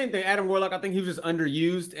the same thing. Adam Warlock, I think he was just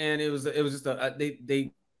underused, and it was just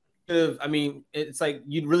they I mean, it's like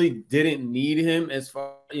you really didn't need him as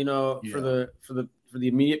far for the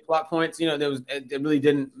immediate plot points. It really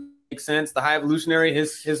didn't make sense. The High Evolutionary,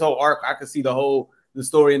 his whole arc, I could see the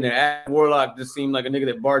story in there. Adam Warlock just seemed like a nigga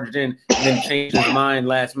that barged in and then changed his mind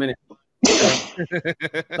last minute.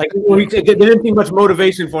 Like there didn't seem much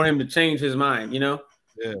motivation for him to change his mind. Yeah.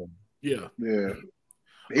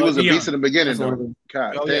 He was a beast in the beginning, though.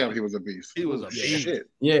 God damn, he was a beast. He was a beast. Shit.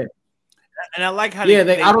 Yeah. And I like how I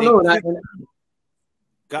don't know.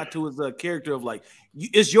 got to his character of like,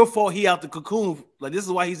 it's your fault he out the cocoon. Like this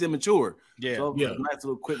is why he's immature. Yeah, so yeah. Nice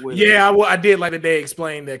little quick way. Yeah, I did like that they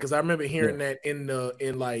explained that because I remember hearing that in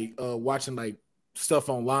watching like stuff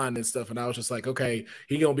online and stuff, and I was just like, okay,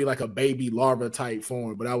 he gonna be like a baby larva type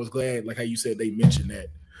form. But I was glad, like how you said, they mentioned that.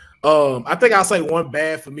 I think I'll say one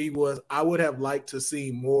bad for me was I would have liked to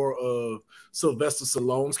see more of Sylvester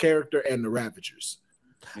Stallone's character and the Ravagers.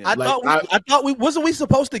 Yeah. I thought we wasn't we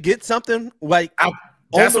supposed to get something like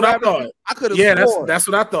that's what I thought. I could have. Yeah, that's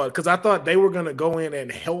what I thought because I thought they were gonna go in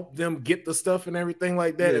and help them get the stuff and everything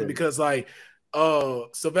like that. And because like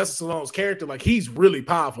Sylvester Stallone's character, like he's really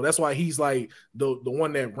powerful. That's why he's like the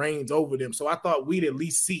one that reigns over them. So I thought we'd at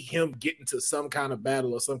least see him get into some kind of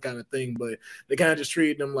battle or some kind of thing, but they kind of just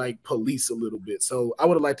treated them like police a little bit. So I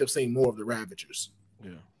would have liked to have seen more of the Ravagers.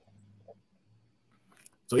 Yeah.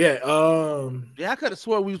 So I could have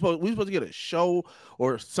swore we were supposed to get a show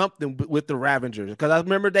or something with the Ravagers because I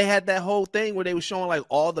remember they had that whole thing where they were showing like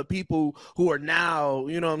all the people who are now,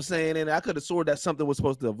 you know what I'm saying, and I could have swore that something was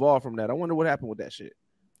supposed to evolve from that. I wonder what happened with that shit.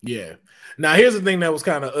 Yeah. Now here's the thing that was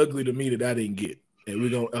kind of ugly to me that I didn't get, and we're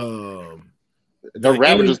gonna the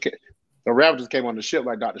Ravagers came on the ship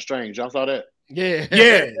like Doctor Strange. Y'all saw that?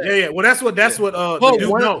 Yeah. Well, that's what the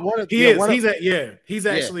dude, he's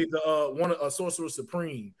actually the a sorcerer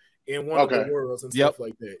supreme in one of the worlds and stuff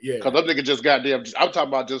like that. Yeah, because that nigga just goddamn. I'm talking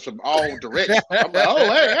about just from all directions. I'm like,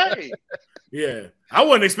 oh hey. Yeah, I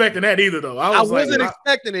wasn't expecting that either though. I wasn't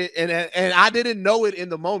expecting it, and I didn't know it in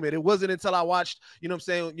the moment. It wasn't until I watched. You know what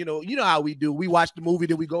I'm saying? You know how we do. We watch the movie,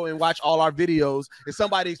 then we go and watch all our videos, and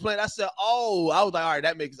somebody explained. I said, oh, I was like, all right,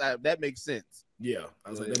 that makes sense. Yeah, I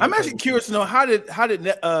was like, I'm actually curious to know how did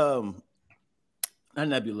not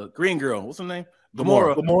Nebula, Green Girl, what's her name?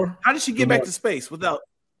 Gamora. How did she get back to space without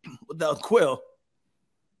Quill?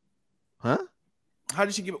 Huh? How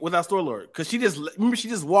did she get without Star-Lord? Because she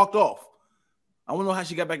just walked off. I want to know how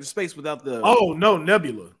she got back to space without the. Oh no,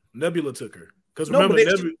 Nebula took her. Because remember,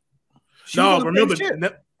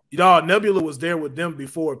 Nebula was there with them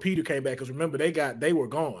before Peter came back. Because remember, they were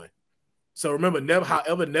gone. So remember,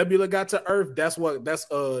 however Nebula got to Earth,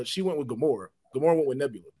 she went with Gamora. Gamora went with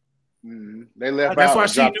Nebula. Mm-hmm. They left. That's why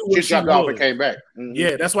she knew where she dropped off and came back. Mm-hmm.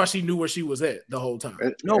 Yeah, that's why she knew where she was at the whole time.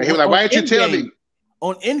 No, he was like, "Why didn't you tell me?"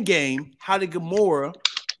 On Endgame, how did Gamora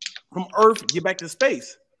from Earth get back to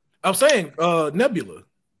space? I'm saying, Nebula.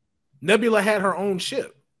 Nebula had her own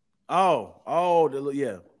ship. Yeah.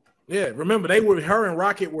 Remember, her and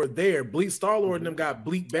Rocket were there. Star-Lord and them got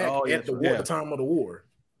bleeped back at the time of the war.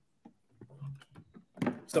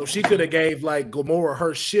 So she could have gave like Gamora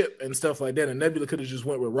her ship and stuff like that, and Nebula could have just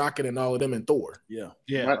went with Rocket and all of them and Thor. Yeah.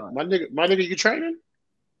 My nigga, you training?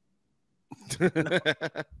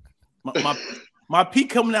 my pee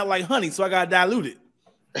coming out like honey, so I gotta dilute it.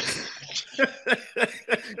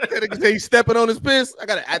 He's stepping on his piss. I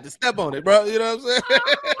have to step on it, bro. You know what I'm saying?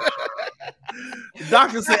 The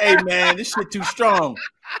doctor said, "Hey man, this shit too strong.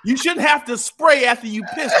 You shouldn't have to spray after you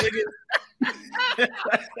piss, nigga."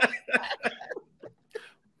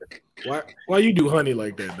 Why you do honey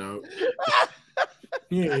like that, dog?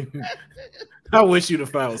 Yeah. I wish you'd have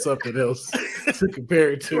found something else to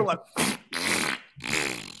compare it to. Like,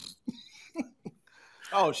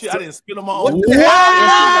 oh shit! I didn't spit them all.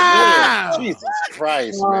 Wow! Jesus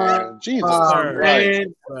Christ, man! Jesus Christ!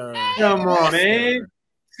 Come on, man!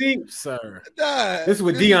 See, sir, this is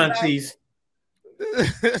what Dion sees.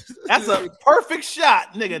 That's a perfect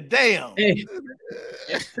shot, nigga. Damn. Hey.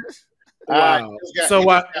 Wow.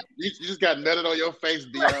 You just got nutted on your face,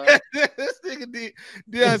 Dion. This nigga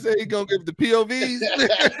Dion said he gonna give the POVs.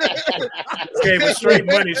 Gave a straight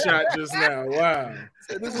money shot just now. Wow.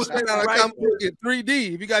 This is straight out of comic book in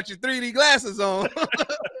 3D. If you got your 3D glasses on.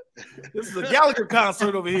 This is a Gallagher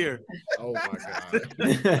concert over here. Oh my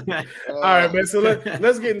god! All right, man. So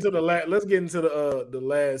let's get into the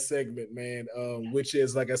last segment, man. Which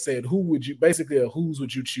is, like I said, whose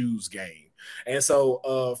would you choose game. And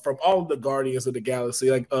so from all of the Guardians of the Galaxy,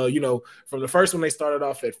 like from the first one they started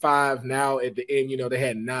off at 5. Now at the end, they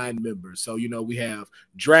had 9 members. So we have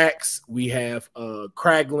Drax, we have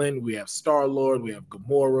Kraglin, we have Star-Lord, we have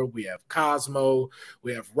Gamora, we have Cosmo,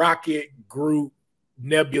 we have Rocket, Groot,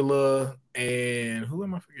 Nebula, and who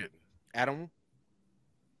am I forgetting? Adam.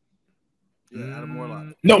 Yeah, Adam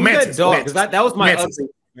Warlock. No, who's Mantis. That dog? That was my Mantis.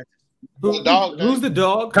 Who's the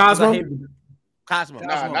dog? Cosmo. Cosmo.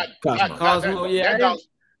 Nah, Cosmo. Cosmo. Yeah.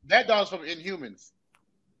 That dog's from Inhumans.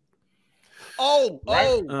 No.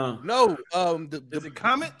 The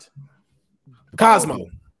Comet. Cosmo.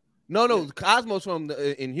 No. Cosmo's from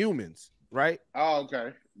the Inhumans, right? Oh,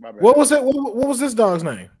 okay. My bad. What was it? What was this dog's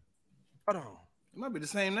name? Hold on. It might be the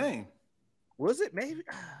same name. Was it maybe?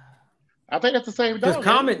 I think that's the same dog. Because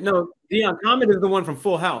Comet, no, Dion, Comet is the one from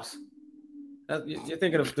Full House. You're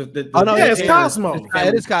thinking of the oh no, yeah, it's Cosmo.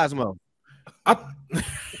 It is Cosmo.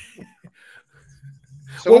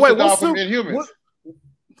 So what's the dog from Inhumans?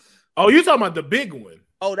 Oh, you talking about the big one?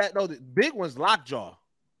 Oh, the big one's Lockjaw.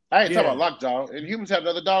 I ain't talking about Lockjaw. Inhumans have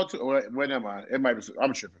another dog too. Where am I? It might be.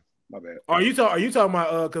 I'm tripping. My bad. Are you talking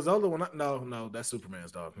about? Because the other one, no, that's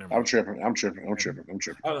Superman's dog. Never I'm tripping. I'm tripping.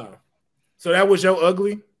 I know. So that was your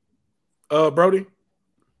ugly, Broady.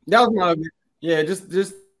 That was my ugly. Yeah,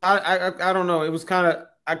 just I don't know. It was kind of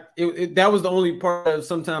that was the only part that was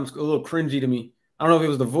sometimes a little cringy to me. I don't know if it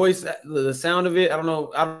was the voice, the sound of it. I don't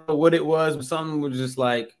know what it was, but something was just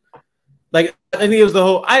like I think it was the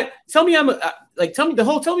whole. Tell me I'm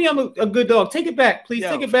a good dog. Take it back, please.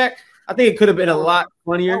 Take it back. I think it could have been a lot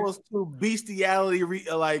funnier. That was too bestiality.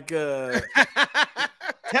 Tell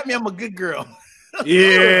me I'm a good girl.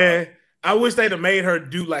 Yeah. I wish they'd have made her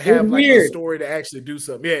do have like a story to actually do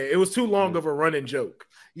something. Yeah, it was too long of a running joke.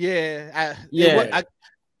 Yeah,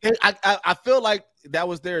 I feel like that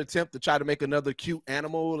was their attempt to try to make another cute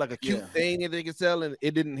animal, like a cute thing that they could sell, and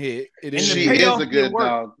it didn't hit. She is a good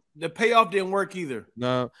dog. The payoff didn't work either.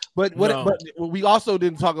 No, but we also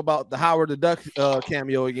didn't talk about the Howard the Duck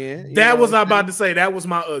cameo again. That was I about to say. That was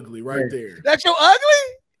my ugly right there. That's your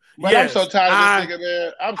ugly. But yes, I'm so tired of this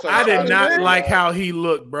nigga, man. I did not like how he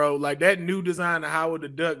looked, bro. Like that new design of Howard the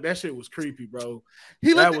Duck, that shit was creepy, bro.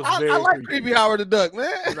 I like creepy Howard the Duck,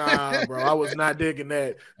 man. Nah, bro, I was not digging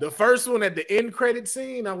that. The first one at the end credit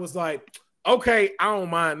scene, I was like, okay, I don't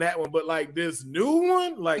mind that one, but like this new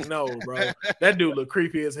one, like no, bro. That dude look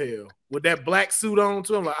creepy as hell with that black suit on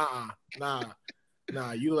too. I'm like, nah.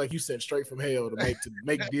 You look like you sent straight from hell to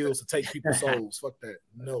make deals to take people's souls. Fuck that,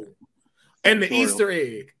 no. And the Easter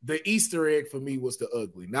egg for me was the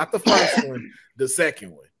ugly, not the first one, the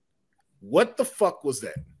second one. What the fuck was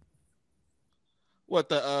that? What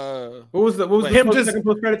was the second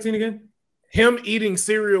post credit scene again? Him eating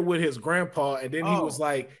cereal with his grandpa, and then he was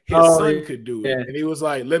like, his son could do it, and he was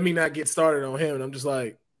like, "Let me not get started on him." And I'm just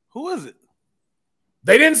like, "Who is it?"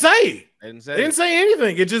 They didn't say. They didn't say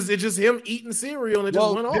anything. It just him eating cereal, and it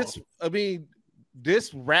just went off.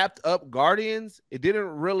 This wrapped up Guardians. It didn't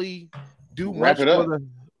really do much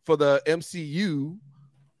for the MCU,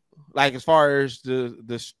 like as far as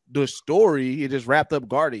the story. It just wrapped up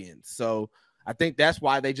Guardians, so I think that's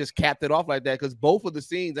why they just capped it off like that, because both of the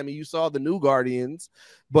scenes, I mean, you saw the new Guardians,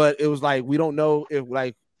 but it was like we don't know if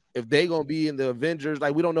they gonna be in the Avengers,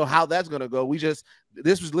 like we don't know how that's gonna go.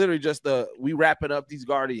 This was literally just we wrapping up these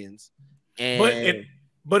Guardians, and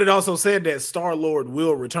but it also said that Star-Lord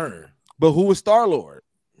will return. But who is Star-Lord?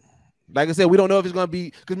 Like I said, we don't know if it's gonna be,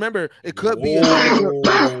 because remember, it could be.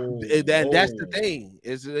 That's the thing.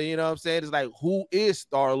 Is, you know what I'm saying? It's like, who is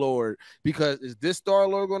Star-Lord? Because is this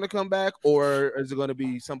Star-Lord going to come back, or is it going to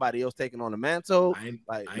be somebody else taking on the mantle?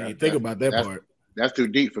 I ain't think about that part. That's too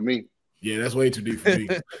deep for me. Yeah, that's way too deep for me.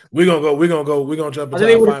 We're gonna jump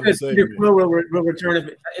into our final segment. Peter Quill will return.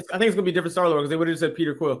 I think it's gonna be a different Star-Lord, because they would have said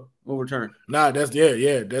Peter Quill will return. Nah, that's too.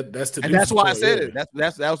 And that's why I said it.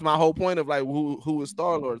 That was my whole point of like who is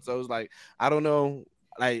Star-Lord. So it's like, I don't know.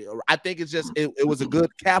 Like, I think it's just it was a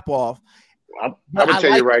good cap off. I'm gonna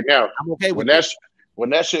tell you right now. I'm okay with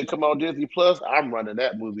when that shit come on Disney Plus, I'm running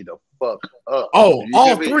that movie the fuck up. Oh,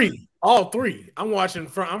 all three. I'm watching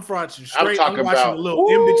straight. I'm watching a little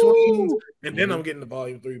in between, and then I'm getting the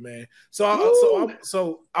volume 3, man. So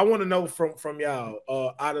I want to know from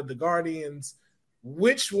y'all, out of the Guardians,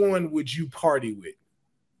 which one would you party with?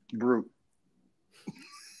 Groot.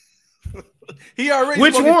 He already.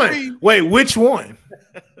 Which one? Wait, which one?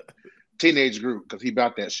 Teenage Groot, because he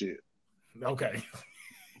about that shit. Okay.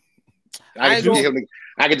 I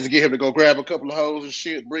can just get him to go grab a couple of hoes and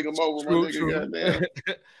shit, bring them over. Goddamn.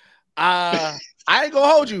 I ain't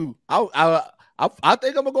gonna hold you. I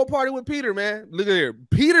think I'm gonna go party with Peter, man. Look at here,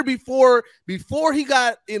 Peter. Before he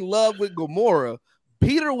got in love with Gamora,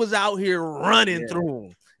 Peter was out here running through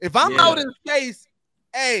him. If I'm out in space,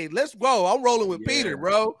 hey, let's go. I'm rolling with Peter,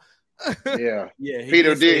 bro. Yeah.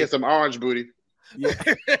 Peter did hit some orange booty. Yeah,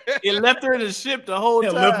 he left her in the ship the whole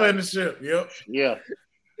time. Left her in the ship. Yep. Yeah.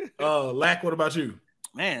 Lack, what about you?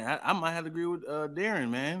 Man, I might have to agree with Darren,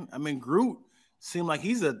 man. I mean, Groot seemed like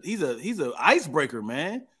he's a icebreaker,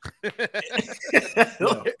 man.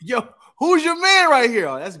 Yo, who's your man right here?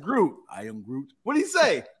 Oh, that's Groot. I am Groot. What did he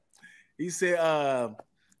say? He said,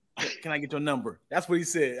 "Can I get your number?" That's what he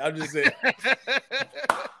said. I just said,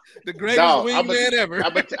 the greatest wingman ever.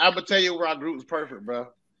 I'm gonna tell you why Groot's perfect, bro.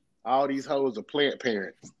 All these hoes are plant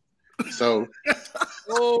parents. So,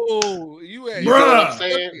 you know what I'm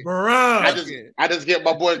saying? Bruh. I just get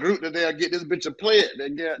my boy Groot in there and get this bitch a play it.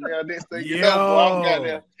 Then get next thing you know,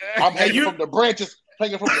 boy, I'm hanging from the branches.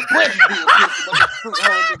 Hanging from the branches.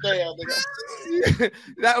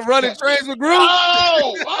 That running trains with Groot.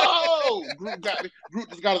 Oh, Groot got me. Groot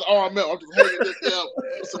just got his arm up. I'm just hanging this there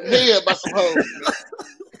with some head by some hoes.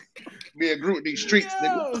 Me and Groot in these streets,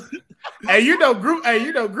 nigga. Hey, you know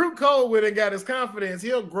Groot cold with it, got his confidence.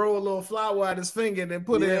 He'll grow a little flower out his finger and then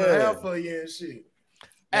put it in a half for you and shit.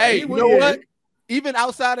 Hey, you know what? Even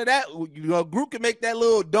outside of that, Groot can make that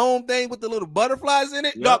little dome thing with the little butterflies in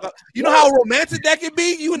it. Yep. Dog, you know how romantic that can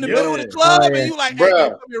be? You in the middle of the club and you like, hey,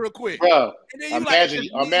 come here real quick. Bro, and then you imagine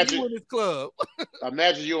you in this club.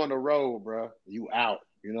 Imagine you on the road, bro. You out.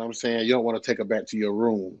 You know what I'm saying? You don't want to take her back to your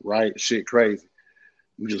room, right? Shit crazy.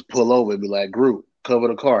 You just pull over and be like, Groot, cover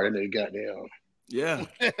the car, and then goddamn. Yeah.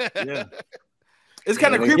 It's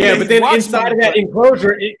kind of creepy. Yeah, but then inside of that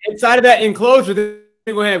enclosure,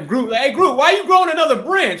 they're gonna have Groot. Like, hey, Groot, why you growing another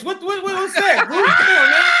branch? What's that, Groot? Come on,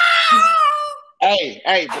 man.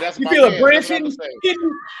 Hey, but that's you feel a branch hitting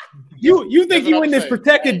you. You think you in this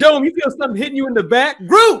protected dome? You feel something hitting you in the back?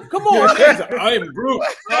 Groot, come on, man. I am Groot.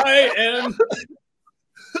 I am.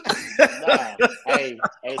 Nah. Hey,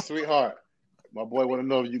 sweetheart. My boy want to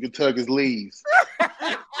know if you can tug his leaves.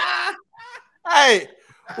 Hey,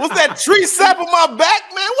 what's that tree sap on my back,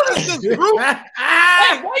 man? What is this, Groot?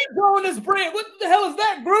 Hey, why you growing this branch? What the hell is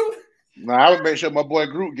that, Groot? Nah, I would make sure my boy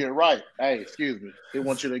Groot get right. Hey, excuse me. He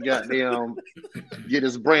wants you to get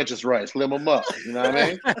his branches right, slim them up. You know what I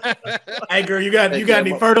mean? Hey, girl, you got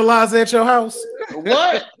any fertilizer at your house?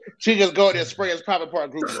 What? She just go in there and spray his private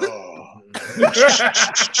part Groot. Oh.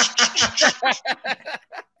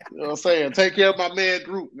 You know what I'm saying? Take care of my man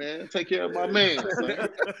Groot, man. Take care of my man.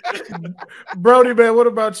 Broady, man, what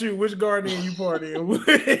about you? Which Guardian you partying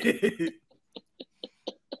with?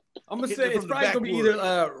 I'm gonna say it's probably gonna be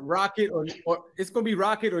either Rocket or it's gonna be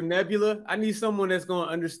Rocket or Nebula. I need someone that's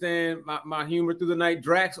gonna understand my humor through the night.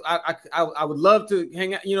 Drax, I would love to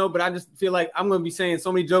hang out, but I just feel like I'm gonna be saying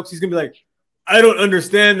so many jokes. He's gonna be like, I don't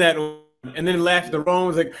understand that, and then laugh at the wrong.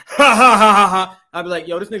 It's like ha ha ha ha ha. I'd be like,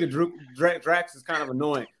 yo, this nigga Drax is kind of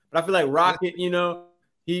annoying. But I feel like Rocket, he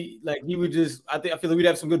would just. I feel like we'd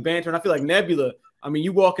have some good banter, and I feel like Nebula. I mean,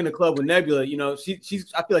 you walk in the club with Nebula,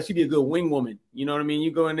 she's. I feel like she'd be a good wing woman. You know what I mean?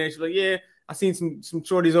 You go in there, she's like, yeah, I seen some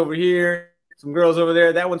shorties over here, some girls over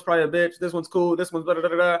there. That one's probably a bitch. This one's cool. This one's da da da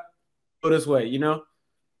da. Go this way, Yeah,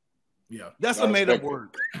 that's a made up word.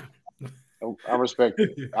 I respect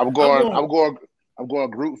it. I'm going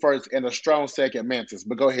Groot first and a strong second, Mantis.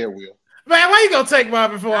 But go ahead, Will. Man, why you gonna take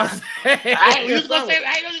mine before I say? I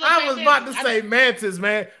was about to say Mantis,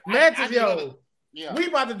 man. Mantis, we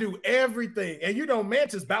about to do everything, and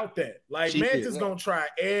Mantis about that. Like Mantis gonna try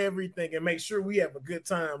everything and make sure we have a good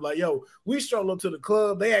time. Like, we stroll up to the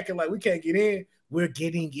club, they acting like we can't get in. We're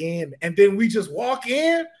getting in, and then we just walk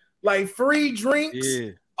in like free drinks,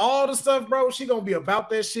 all the stuff, bro. She gonna be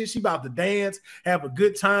about that shit. She about to dance, have a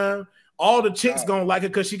good time. All the chicks gonna like it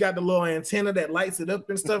because she got the little antenna that lights it up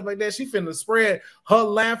and stuff like that. She finna spread her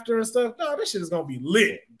laughter and stuff. No, this shit is gonna be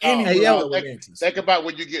lit. Think about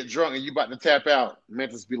when you get drunk and you about to tap out.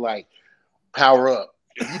 Mantis be like, power up.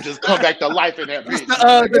 You just come back to life in that bitch.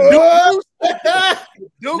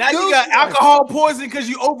 Now you got alcohol poisoning because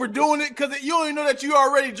you overdoing it because you don't even know that you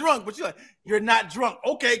already drunk, but you're not drunk.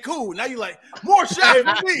 Okay, cool. Now you like more shots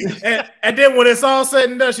for me. And then when it's all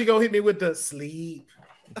said and done, she gonna hit me with the sleep.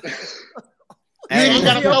 You ain't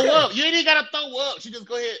gotta throw up. You ain't gotta throw up. She just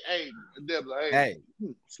go ahead. Hey, Deborah. Hey,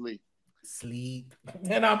 sleep,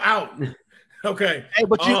 and I'm out. Okay. Hey,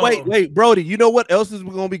 but you wait, Broady. You know what else is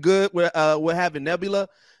gonna be good with having Nebula?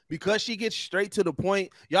 Because she gets straight to the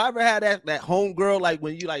point. Y'all ever had that homegirl like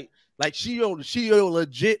when you like she a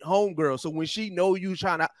legit homegirl. So when she know you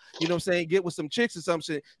trying to, get with some chicks or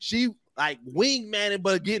something, she like wingmanning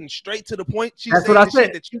but getting straight to the point. That's what I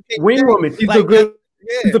said. Wing woman. She's a good.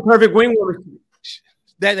 She's the perfect wing woman.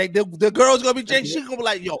 That the girl's gonna be she's gonna be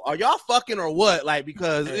like, yo, are y'all fucking or what? Like,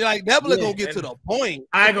 because like Nebula gonna get to the point.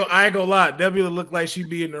 I ain't gonna lie. Nebula look like she'd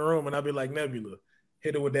be in the room and I'd be like, Nebula,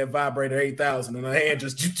 hit her with that vibrator 8000 and her hand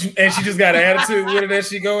just and she just got an attitude with it as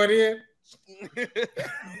she going in.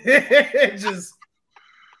 Just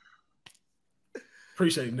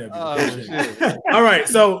appreciate Nebula. All right,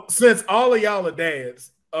 so since all of y'all are dads.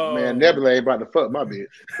 Man, Nebula ain't about to fuck my bitch.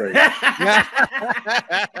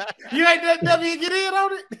 You ain't let Nebula get in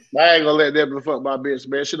on it? I ain't gonna let Nebula fuck my bitch,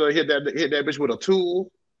 man. She done hit that bitch with a tool.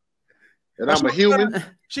 And I'm a human.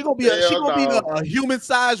 She gonna be a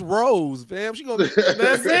human-sized rose, fam. She gonna be.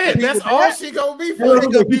 That's it. That's all she gonna be for.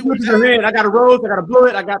 I got a rose. I got a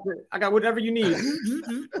bullet. I got whatever you need.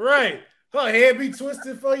 Right. Her head be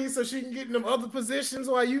twisted for you so she can get in them other positions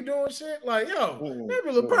while you doing shit. Like, yo,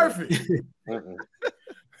 that look perfect.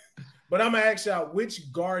 But I'm gonna ask y'all,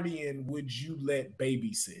 which guardian would you let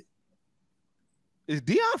babysit? Is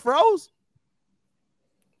Dion froze?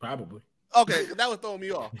 Probably. Okay, that was throwing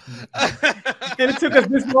me off. And it took us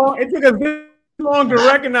this long. It took us this long to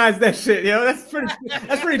recognize that shit. Yo, that's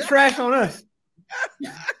pretty trash on us.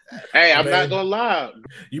 Hey, I'm not gonna lie.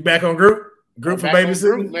 You back on group for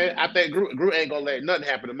babysitting? Man, I think group ain't gonna let nothing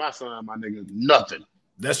happen to my son, my nigga. Nothing.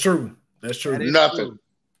 That's true. That's true. Nothing. True.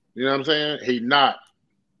 You know what I'm saying? He not.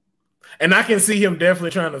 And I can see him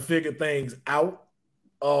definitely trying to figure things out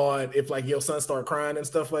on if like your son start crying and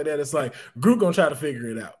stuff like that. It's like group gonna try to figure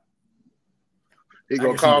it out. He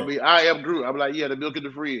gonna call me. I am Groot. I'm like, yeah, the milk in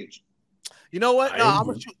the fridge. You know what? No, I'm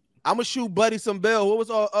gonna shoot Buddy some bell. What was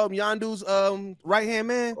Yondu's right hand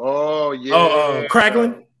man? Oh yeah.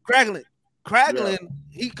 Kraglin.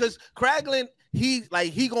 Yeah.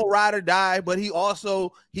 He gonna ride or die, but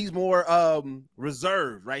he's more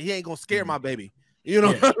reserved, right? He ain't gonna scare my baby. You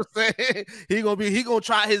know what I'm saying? He gonna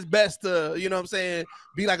try his best to, you know what I'm saying,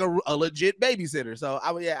 be like a legit babysitter. So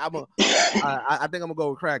I think I'm gonna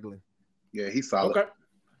go with Kraglin. Yeah, he's solid.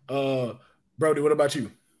 Okay. Broady, what about you?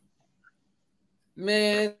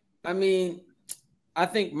 Man, I mean, I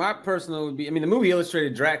think my personal would be. I mean, the movie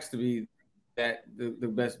illustrated Drax to be the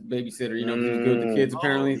best babysitter. You know, he was good with the kids.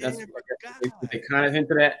 Apparently, they kind of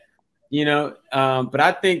hinted at. You know, but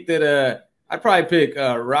I think that I'd probably pick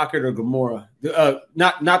Rocket or Gamora.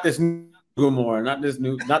 Not this new Gamora, not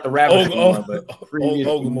the rabbit Gamora, but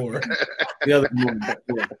Gamora. The other Gamora.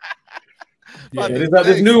 Yeah. Yeah,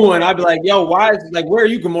 this new one, I'd be like, yo, why is like, where are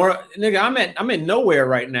you, Gamora? Nigga, I'm in nowhere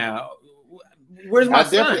right now. Where's my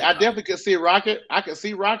son? I definitely could see Rocket. I could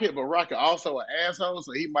see Rocket, but Rocket also an asshole,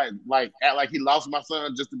 so he might like act like he lost my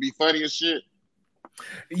son just to be funny and shit.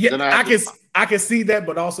 Yeah, I can see that,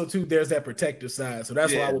 but also too, there's that protective side. So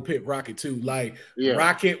that's why I would pick Rocket too. Like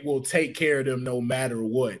Rocket will take care of them no matter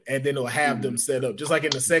what, and then he'll have them set up. Just like in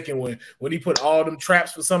the second one, when he put all them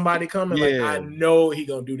traps for somebody coming, like I know he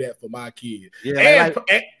gonna do that for my kid. Yeah,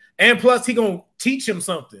 and plus he gonna teach him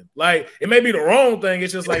something. Like it may be the wrong thing.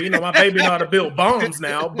 It's just like, you know, my baby know how to build bombs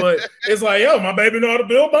now, but it's like, yo, my baby know how to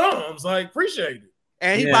build bombs. Like, appreciate it.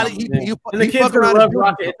 And the kids gonna love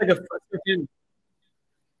Rocket. It's like a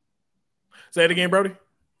Say it again, Broady.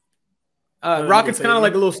 Rocket's kind of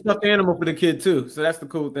like a little stuffed animal for the kid too, so that's the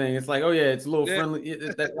cool thing. It's like, oh yeah, it's a little friendly.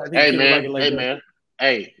 Hey man,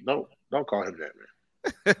 hey, don't call him that,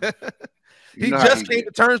 man. He just came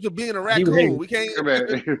to terms with being a raccoon. We can't.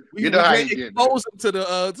 We can't expose him to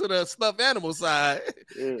the stuffed animal side.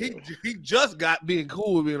 Yeah. He just got being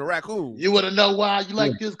cool with being a raccoon. You want to know why you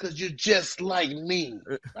like this? Because you're just like me.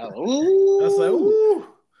 Ooh. I was like, ooh.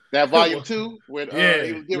 That volume 2 when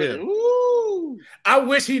he was giving it. Ooh. I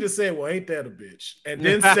wish he'd have said, well, ain't that a bitch? And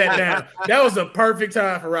then sat down. That was a perfect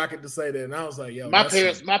time for Rocket to say that. And I was like, yo, my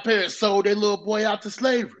parents sold their little boy out to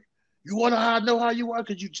slavery. You want to know how you are?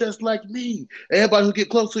 Because you just like me. Everybody who get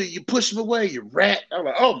close to you, you push them away, you rat. I'm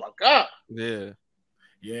like, oh my God. Yeah.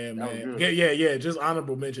 Yeah, man. Yeah. Just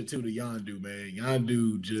honorable mention too to Yondu, man.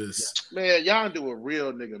 Yondu just Yondu a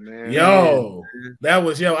real nigga, man. Yo, that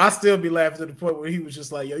was I still be laughing to the point where he was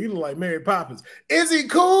just like, yo, you look like Mary Poppins. Is he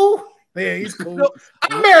cool? Yeah, he's cool.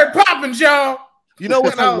 I'm Mary Poppins, y'all. You know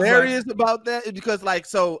what's hilarious about that is because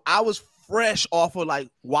so I was fresh off of like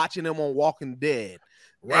watching him on Walking Dead.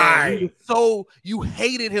 Right. So you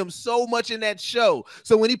hated him so much in that show.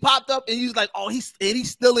 So when he popped up and he was like, oh, he's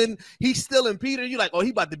still in Peter, you like, oh,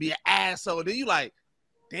 he about to be an asshole. Then you like,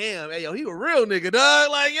 damn, hey, yo, he a real nigga,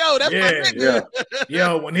 dog. Like, yo, that's my nigga.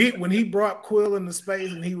 Yo, when he brought Quill into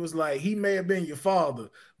space and he was like, he may have been your father,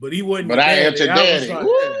 but he wasn't. But I am your daddy.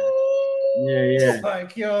 Yeah.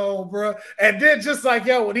 Like, yo, bro. And then just like,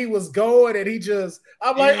 yo, when he was going and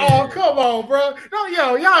I'm like, oh, come on, bro.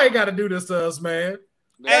 No, y'all ain't got to do this to us, man.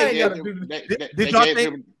 Did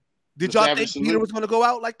y'all think Peter was going to go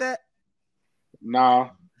out like that?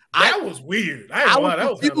 Nah. That was weird. I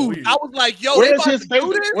was weird. I was like, yo,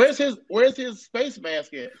 where's his space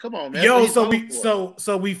mask at? Come on, man. Yo,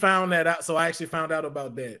 so we found that out. So I actually found out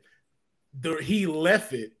about that. He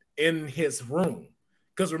left it in his room.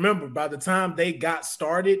 Because remember, by the time they got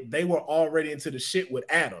started, they were already into the shit with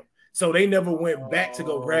Adam. So they never went back to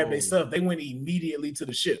go grab their stuff. They went immediately to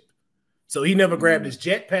the ship. So he never grabbed his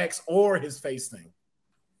jetpacks or his face thing.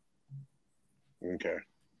 Okay.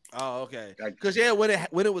 Oh, okay. Because yeah, when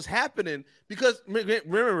it was happening, because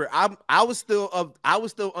remember, I was still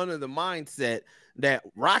under the mindset that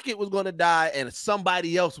Rocket was going to die and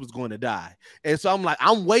somebody else was going to die, and so I'm like,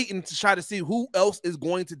 I'm waiting to try to see who else is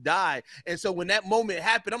going to die. And so when that moment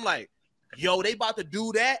happened, I'm like, yo, they about to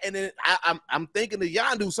do that, and then I'm thinking of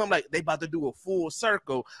Yondu, so I'm like, they about to do a full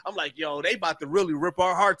circle. I'm like, yo, they about to really rip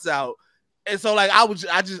our hearts out. And so like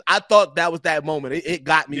I thought that was that moment. It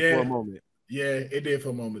got me for a moment. Yeah, it did for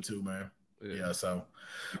a moment too, man. Yeah, so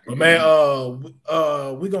but man,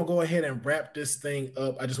 we're gonna go ahead and wrap this thing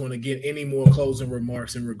up. I just want to get any more closing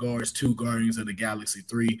remarks in regards to Guardians of the Galaxy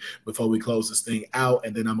 3 before we close this thing out,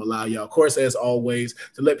 and then I'm gonna allow y'all, of course, as always,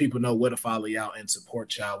 to let people know where to follow y'all and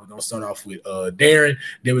support y'all. We're gonna start off with Darren,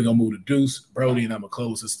 then we're gonna move to Deuce, Brody, and I'm gonna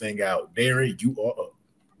close this thing out. Darren, you are up.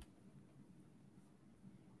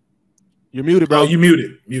 You're muted, bro. Oh, you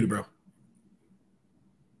muted, bro.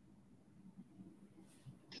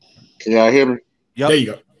 Can y'all hear me? Yep. There you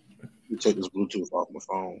go. Let me take this Bluetooth off my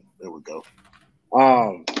phone. There we go.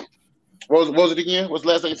 What was it again? What's the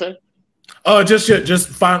last thing you said? Just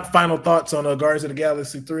final thoughts on Guardians of the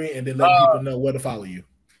Galaxy 3, and then let people know where to follow you.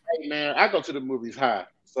 Hey man, I go to the movies high,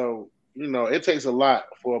 so it takes a lot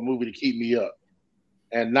for a movie to keep me up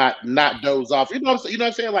and not doze off. You know what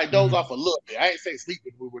I'm saying? Like doze off a little bit. I ain't saying sleep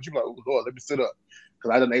with the movie, but you're like, oh Lord, let me sit up because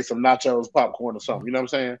I done ate some nachos, popcorn, or something. You know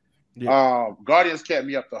what I'm saying? Yeah. Guardians kept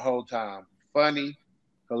me up the whole time. Funny,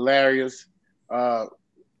 hilarious.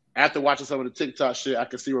 After watching some of the TikTok shit, I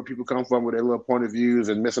can see where people come from with their little point of views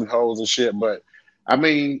and missing holes and shit. But I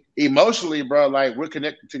mean, emotionally, bro, like we're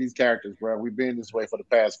connected to these characters, bro. We've been this way for the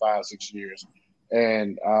past 5-6 years,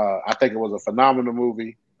 and I think it was a phenomenal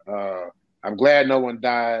movie. I'm glad no one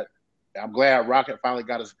died. I'm glad Rocket finally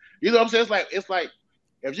got us. You know what I'm saying? It's like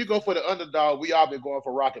if you go for the underdog, we all been going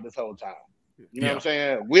for Rocket this whole time. You know what I'm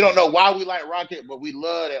saying? We don't know why we like Rocket, but we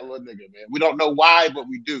love that little nigga, man. We don't know why, but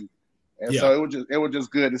we do. And so it was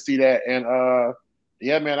just good to see that. And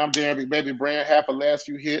yeah, man, I'm Darren Big Baby Brand, half the last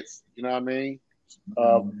few hits. You know what I mean?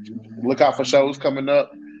 Look out for shows coming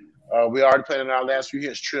up. We already planning our last few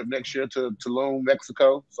hits trip next year to Tulum,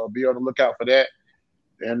 Mexico. So be on the lookout for that.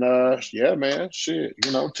 And yeah, man, shit.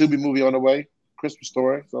 Tubi movie on the way, Christmas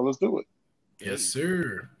Story. So let's do it. Yes,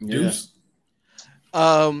 sir. Deuce.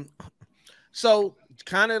 So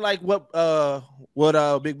kind of like what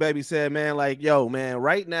Big Baby said, man. Like, yo, man,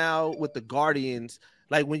 right now with the Guardians,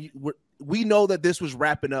 like we know that this was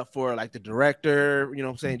wrapping up for like the director, you know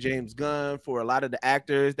what I'm saying, James Gunn, for a lot of the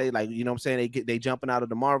actors. They like, you know what I'm saying, they jumping out of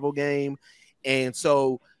the Marvel game. And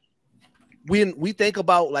so when we think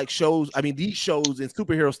about like shows, I mean, these shows and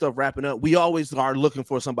superhero stuff wrapping up, we always are looking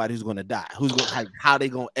for somebody who's going to die, who's going like how they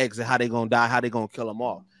going to exit, how they going to die, how they going to kill them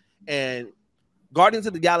off. And Guardians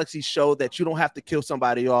of the Galaxy showed that you don't have to kill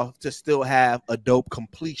somebody off to still have a dope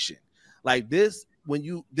completion. Like this,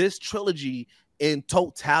 this trilogy in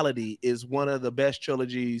totality is one of the best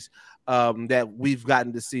trilogies that we've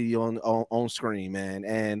gotten to see on screen, man.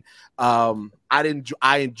 And I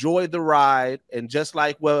enjoyed the ride, and just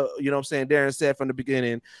like what you know what I'm saying, Darren said from the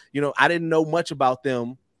beginning, I didn't know much about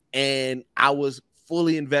them, and I was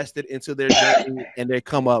fully invested into their journey and their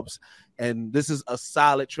come ups. And this is a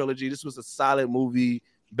solid trilogy. This was a solid movie,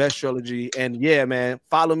 best trilogy. And yeah, man,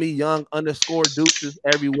 follow me, young_Deuces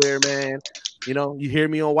everywhere, man. You hear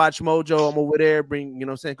me on Watch Mojo. I'm over there.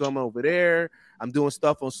 I'm over there. I'm doing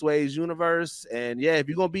stuff on Sway's Universe. And yeah, if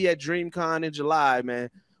you're gonna be at DreamCon in July,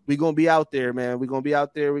 man, we're gonna be out there, man. We're gonna be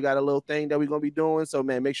out there. We got a little thing that we're gonna be doing. So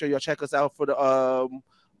man, make sure y'all check us out for the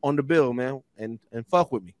on the bill, man, and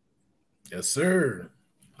fuck with me. Yes, sir.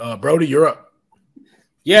 Brody, you're up.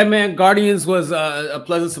 Yeah, man, Guardians was a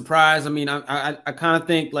pleasant surprise. I mean, I kind of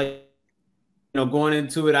think like, going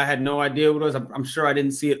into it, I had no idea what it was. I'm sure I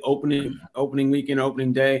didn't see it opening weekend,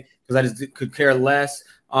 opening day, because I just could care less.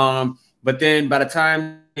 But then by the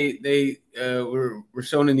time they were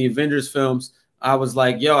shown in the Avengers films, I was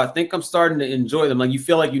like, yo, I think I'm starting to enjoy them. Like, you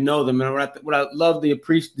feel like you know them. And what I love the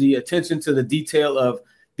attention to the detail of,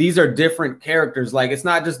 these are different characters. Like, it's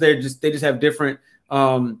not just they just have different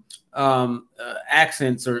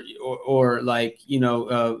accents or like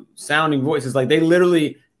sounding voices. Like, they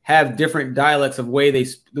literally have different dialects of the way they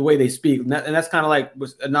speak, and that's kind of like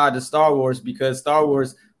a nod to Star Wars, because Star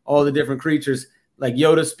Wars, all the different creatures, like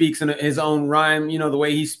Yoda speaks in his own rhyme, the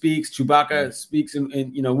way he speaks. Chewbacca speaks in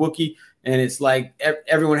Wookiee, and it's like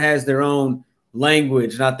everyone has their own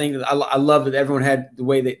language. And I think I love that everyone had the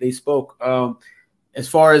way that they spoke. As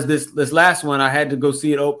far as this last one, I had to go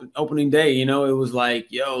see it opening day. It was like,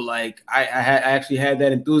 yo, like I actually had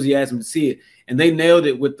that enthusiasm to see it, and they nailed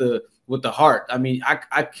it with the heart. I mean,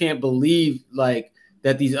 I can't believe like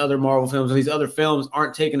that these other Marvel films or these other films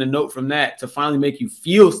aren't taking a note from that to finally make you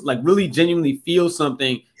feel like really genuinely feel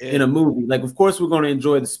something in a movie. Like, of course, we're going to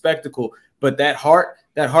enjoy the spectacle, but that heart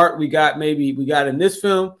we got in this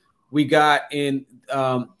film, we got in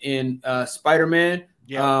Spider-Man.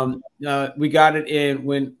 Yeah. We got it in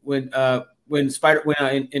when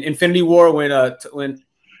in Infinity War when he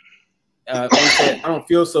said, I don't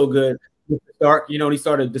feel so good. Dark, you know, and he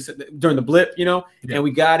started during the blip, you know, and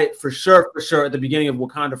we got it for sure at the beginning of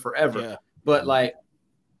Wakanda Forever. Yeah. But like,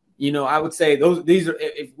 you know, I would say these are,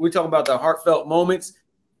 if we're talking about the heartfelt moments,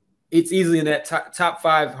 it's easily in that top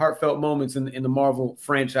 5 heartfelt moments in the Marvel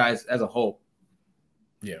franchise as a whole.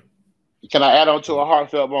 Yeah. Can I add on to a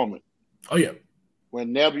heartfelt moment? Oh yeah.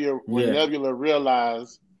 When Nebula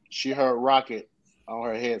realized she heard Rocket on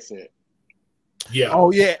her headset. Yeah.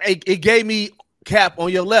 Oh yeah. It gave me Cap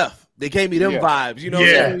on your left. They gave me them vibes, you know.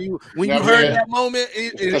 When you heard that moment,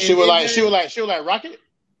 she was like Rocket.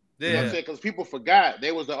 Yeah, you know what I'm saying, because people forgot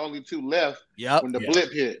they was the only 2 left when the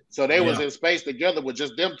blip hit, so they was in space together with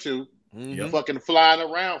just them 2, fucking flying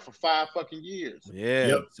around for 5 fucking years. Yeah.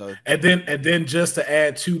 Yep. So and then just to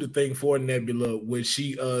add to the thing for Nebula, when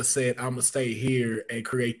she said, "I'm gonna stay here and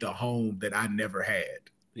create the home that I never had."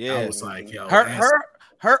 Yeah, I was like, yo,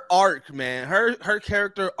 her arc, man, her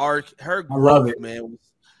character arc, her growth, man.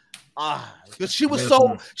 Because she was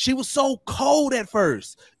so cold at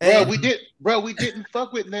first. Bro, we didn't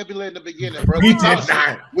fuck with Nebula in the beginning, bro.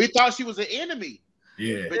 We thought she was an enemy.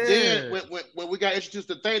 Yeah. But then when we got introduced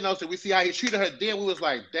to Thanos and we see how he treated her, then we was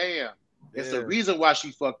like, damn, it's the reason why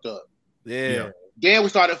she fucked up. Yeah. Then we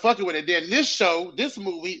started fucking with it. Then this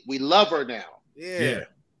movie, we love her now. Yeah,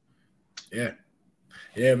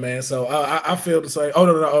 man. So I feel the same. Oh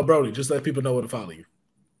no, Broady, just let people know where to follow you.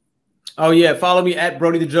 Oh yeah, follow me at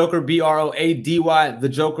Broady the Joker, BROADY the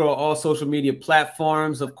Joker, on all social media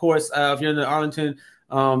platforms. Of course, if you're in the Arlington,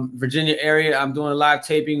 Virginia area, I'm doing a live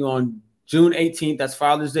taping on June 18th. That's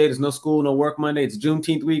Father's Day. There's no school, no work Monday. It's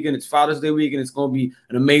Juneteenth weekend. It's Father's Day weekend. It's going to be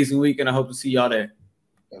an amazing weekend. I hope to see y'all there.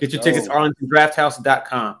 Get your tickets,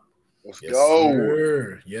 ArlingtonDraftHouse.com. Let's go.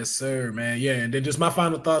 Sir. Yes, sir, man. Yeah, and then just my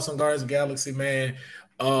final thoughts on Guardians of the Galaxy, man.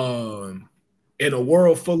 In a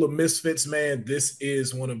world full of misfits, man, this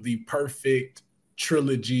is one of the perfect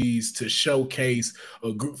trilogies to showcase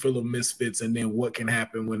a group full of misfits and then what can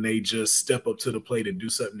happen when they just step up to the plate and do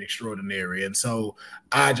something extraordinary. And so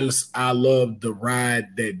I love the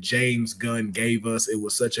ride that James Gunn gave us. It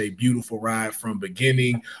was such a beautiful ride from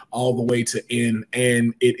beginning all the way to end.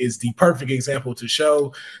 And it is the perfect example to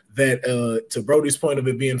show that, to Brody's point of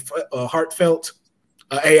it being heartfelt,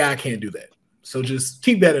 AI can't do that. So just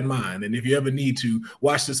keep that in mind. And if you ever need to,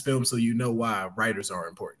 watch this film so you know why writers are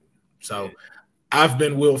important. So I've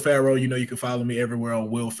been Will Pharaoh. You know, you can follow me everywhere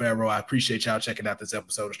on Will Pharaoh. I appreciate y'all checking out this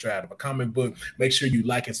episode of Straight Out of a Comic Book. Make sure you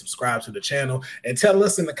like and subscribe to the channel and tell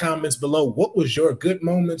us in the comments below what was your good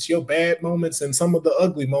moments, your bad moments, and some of the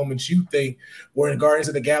ugly moments you think were in Guardians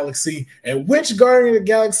of the Galaxy, and which Guardian of the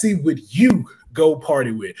Galaxy would you go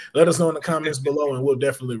party with? Let us know in the comments below and we'll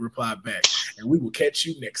definitely reply back. And we will catch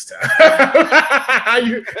you next time. I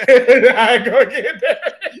go get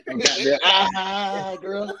that.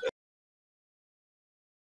 Girl.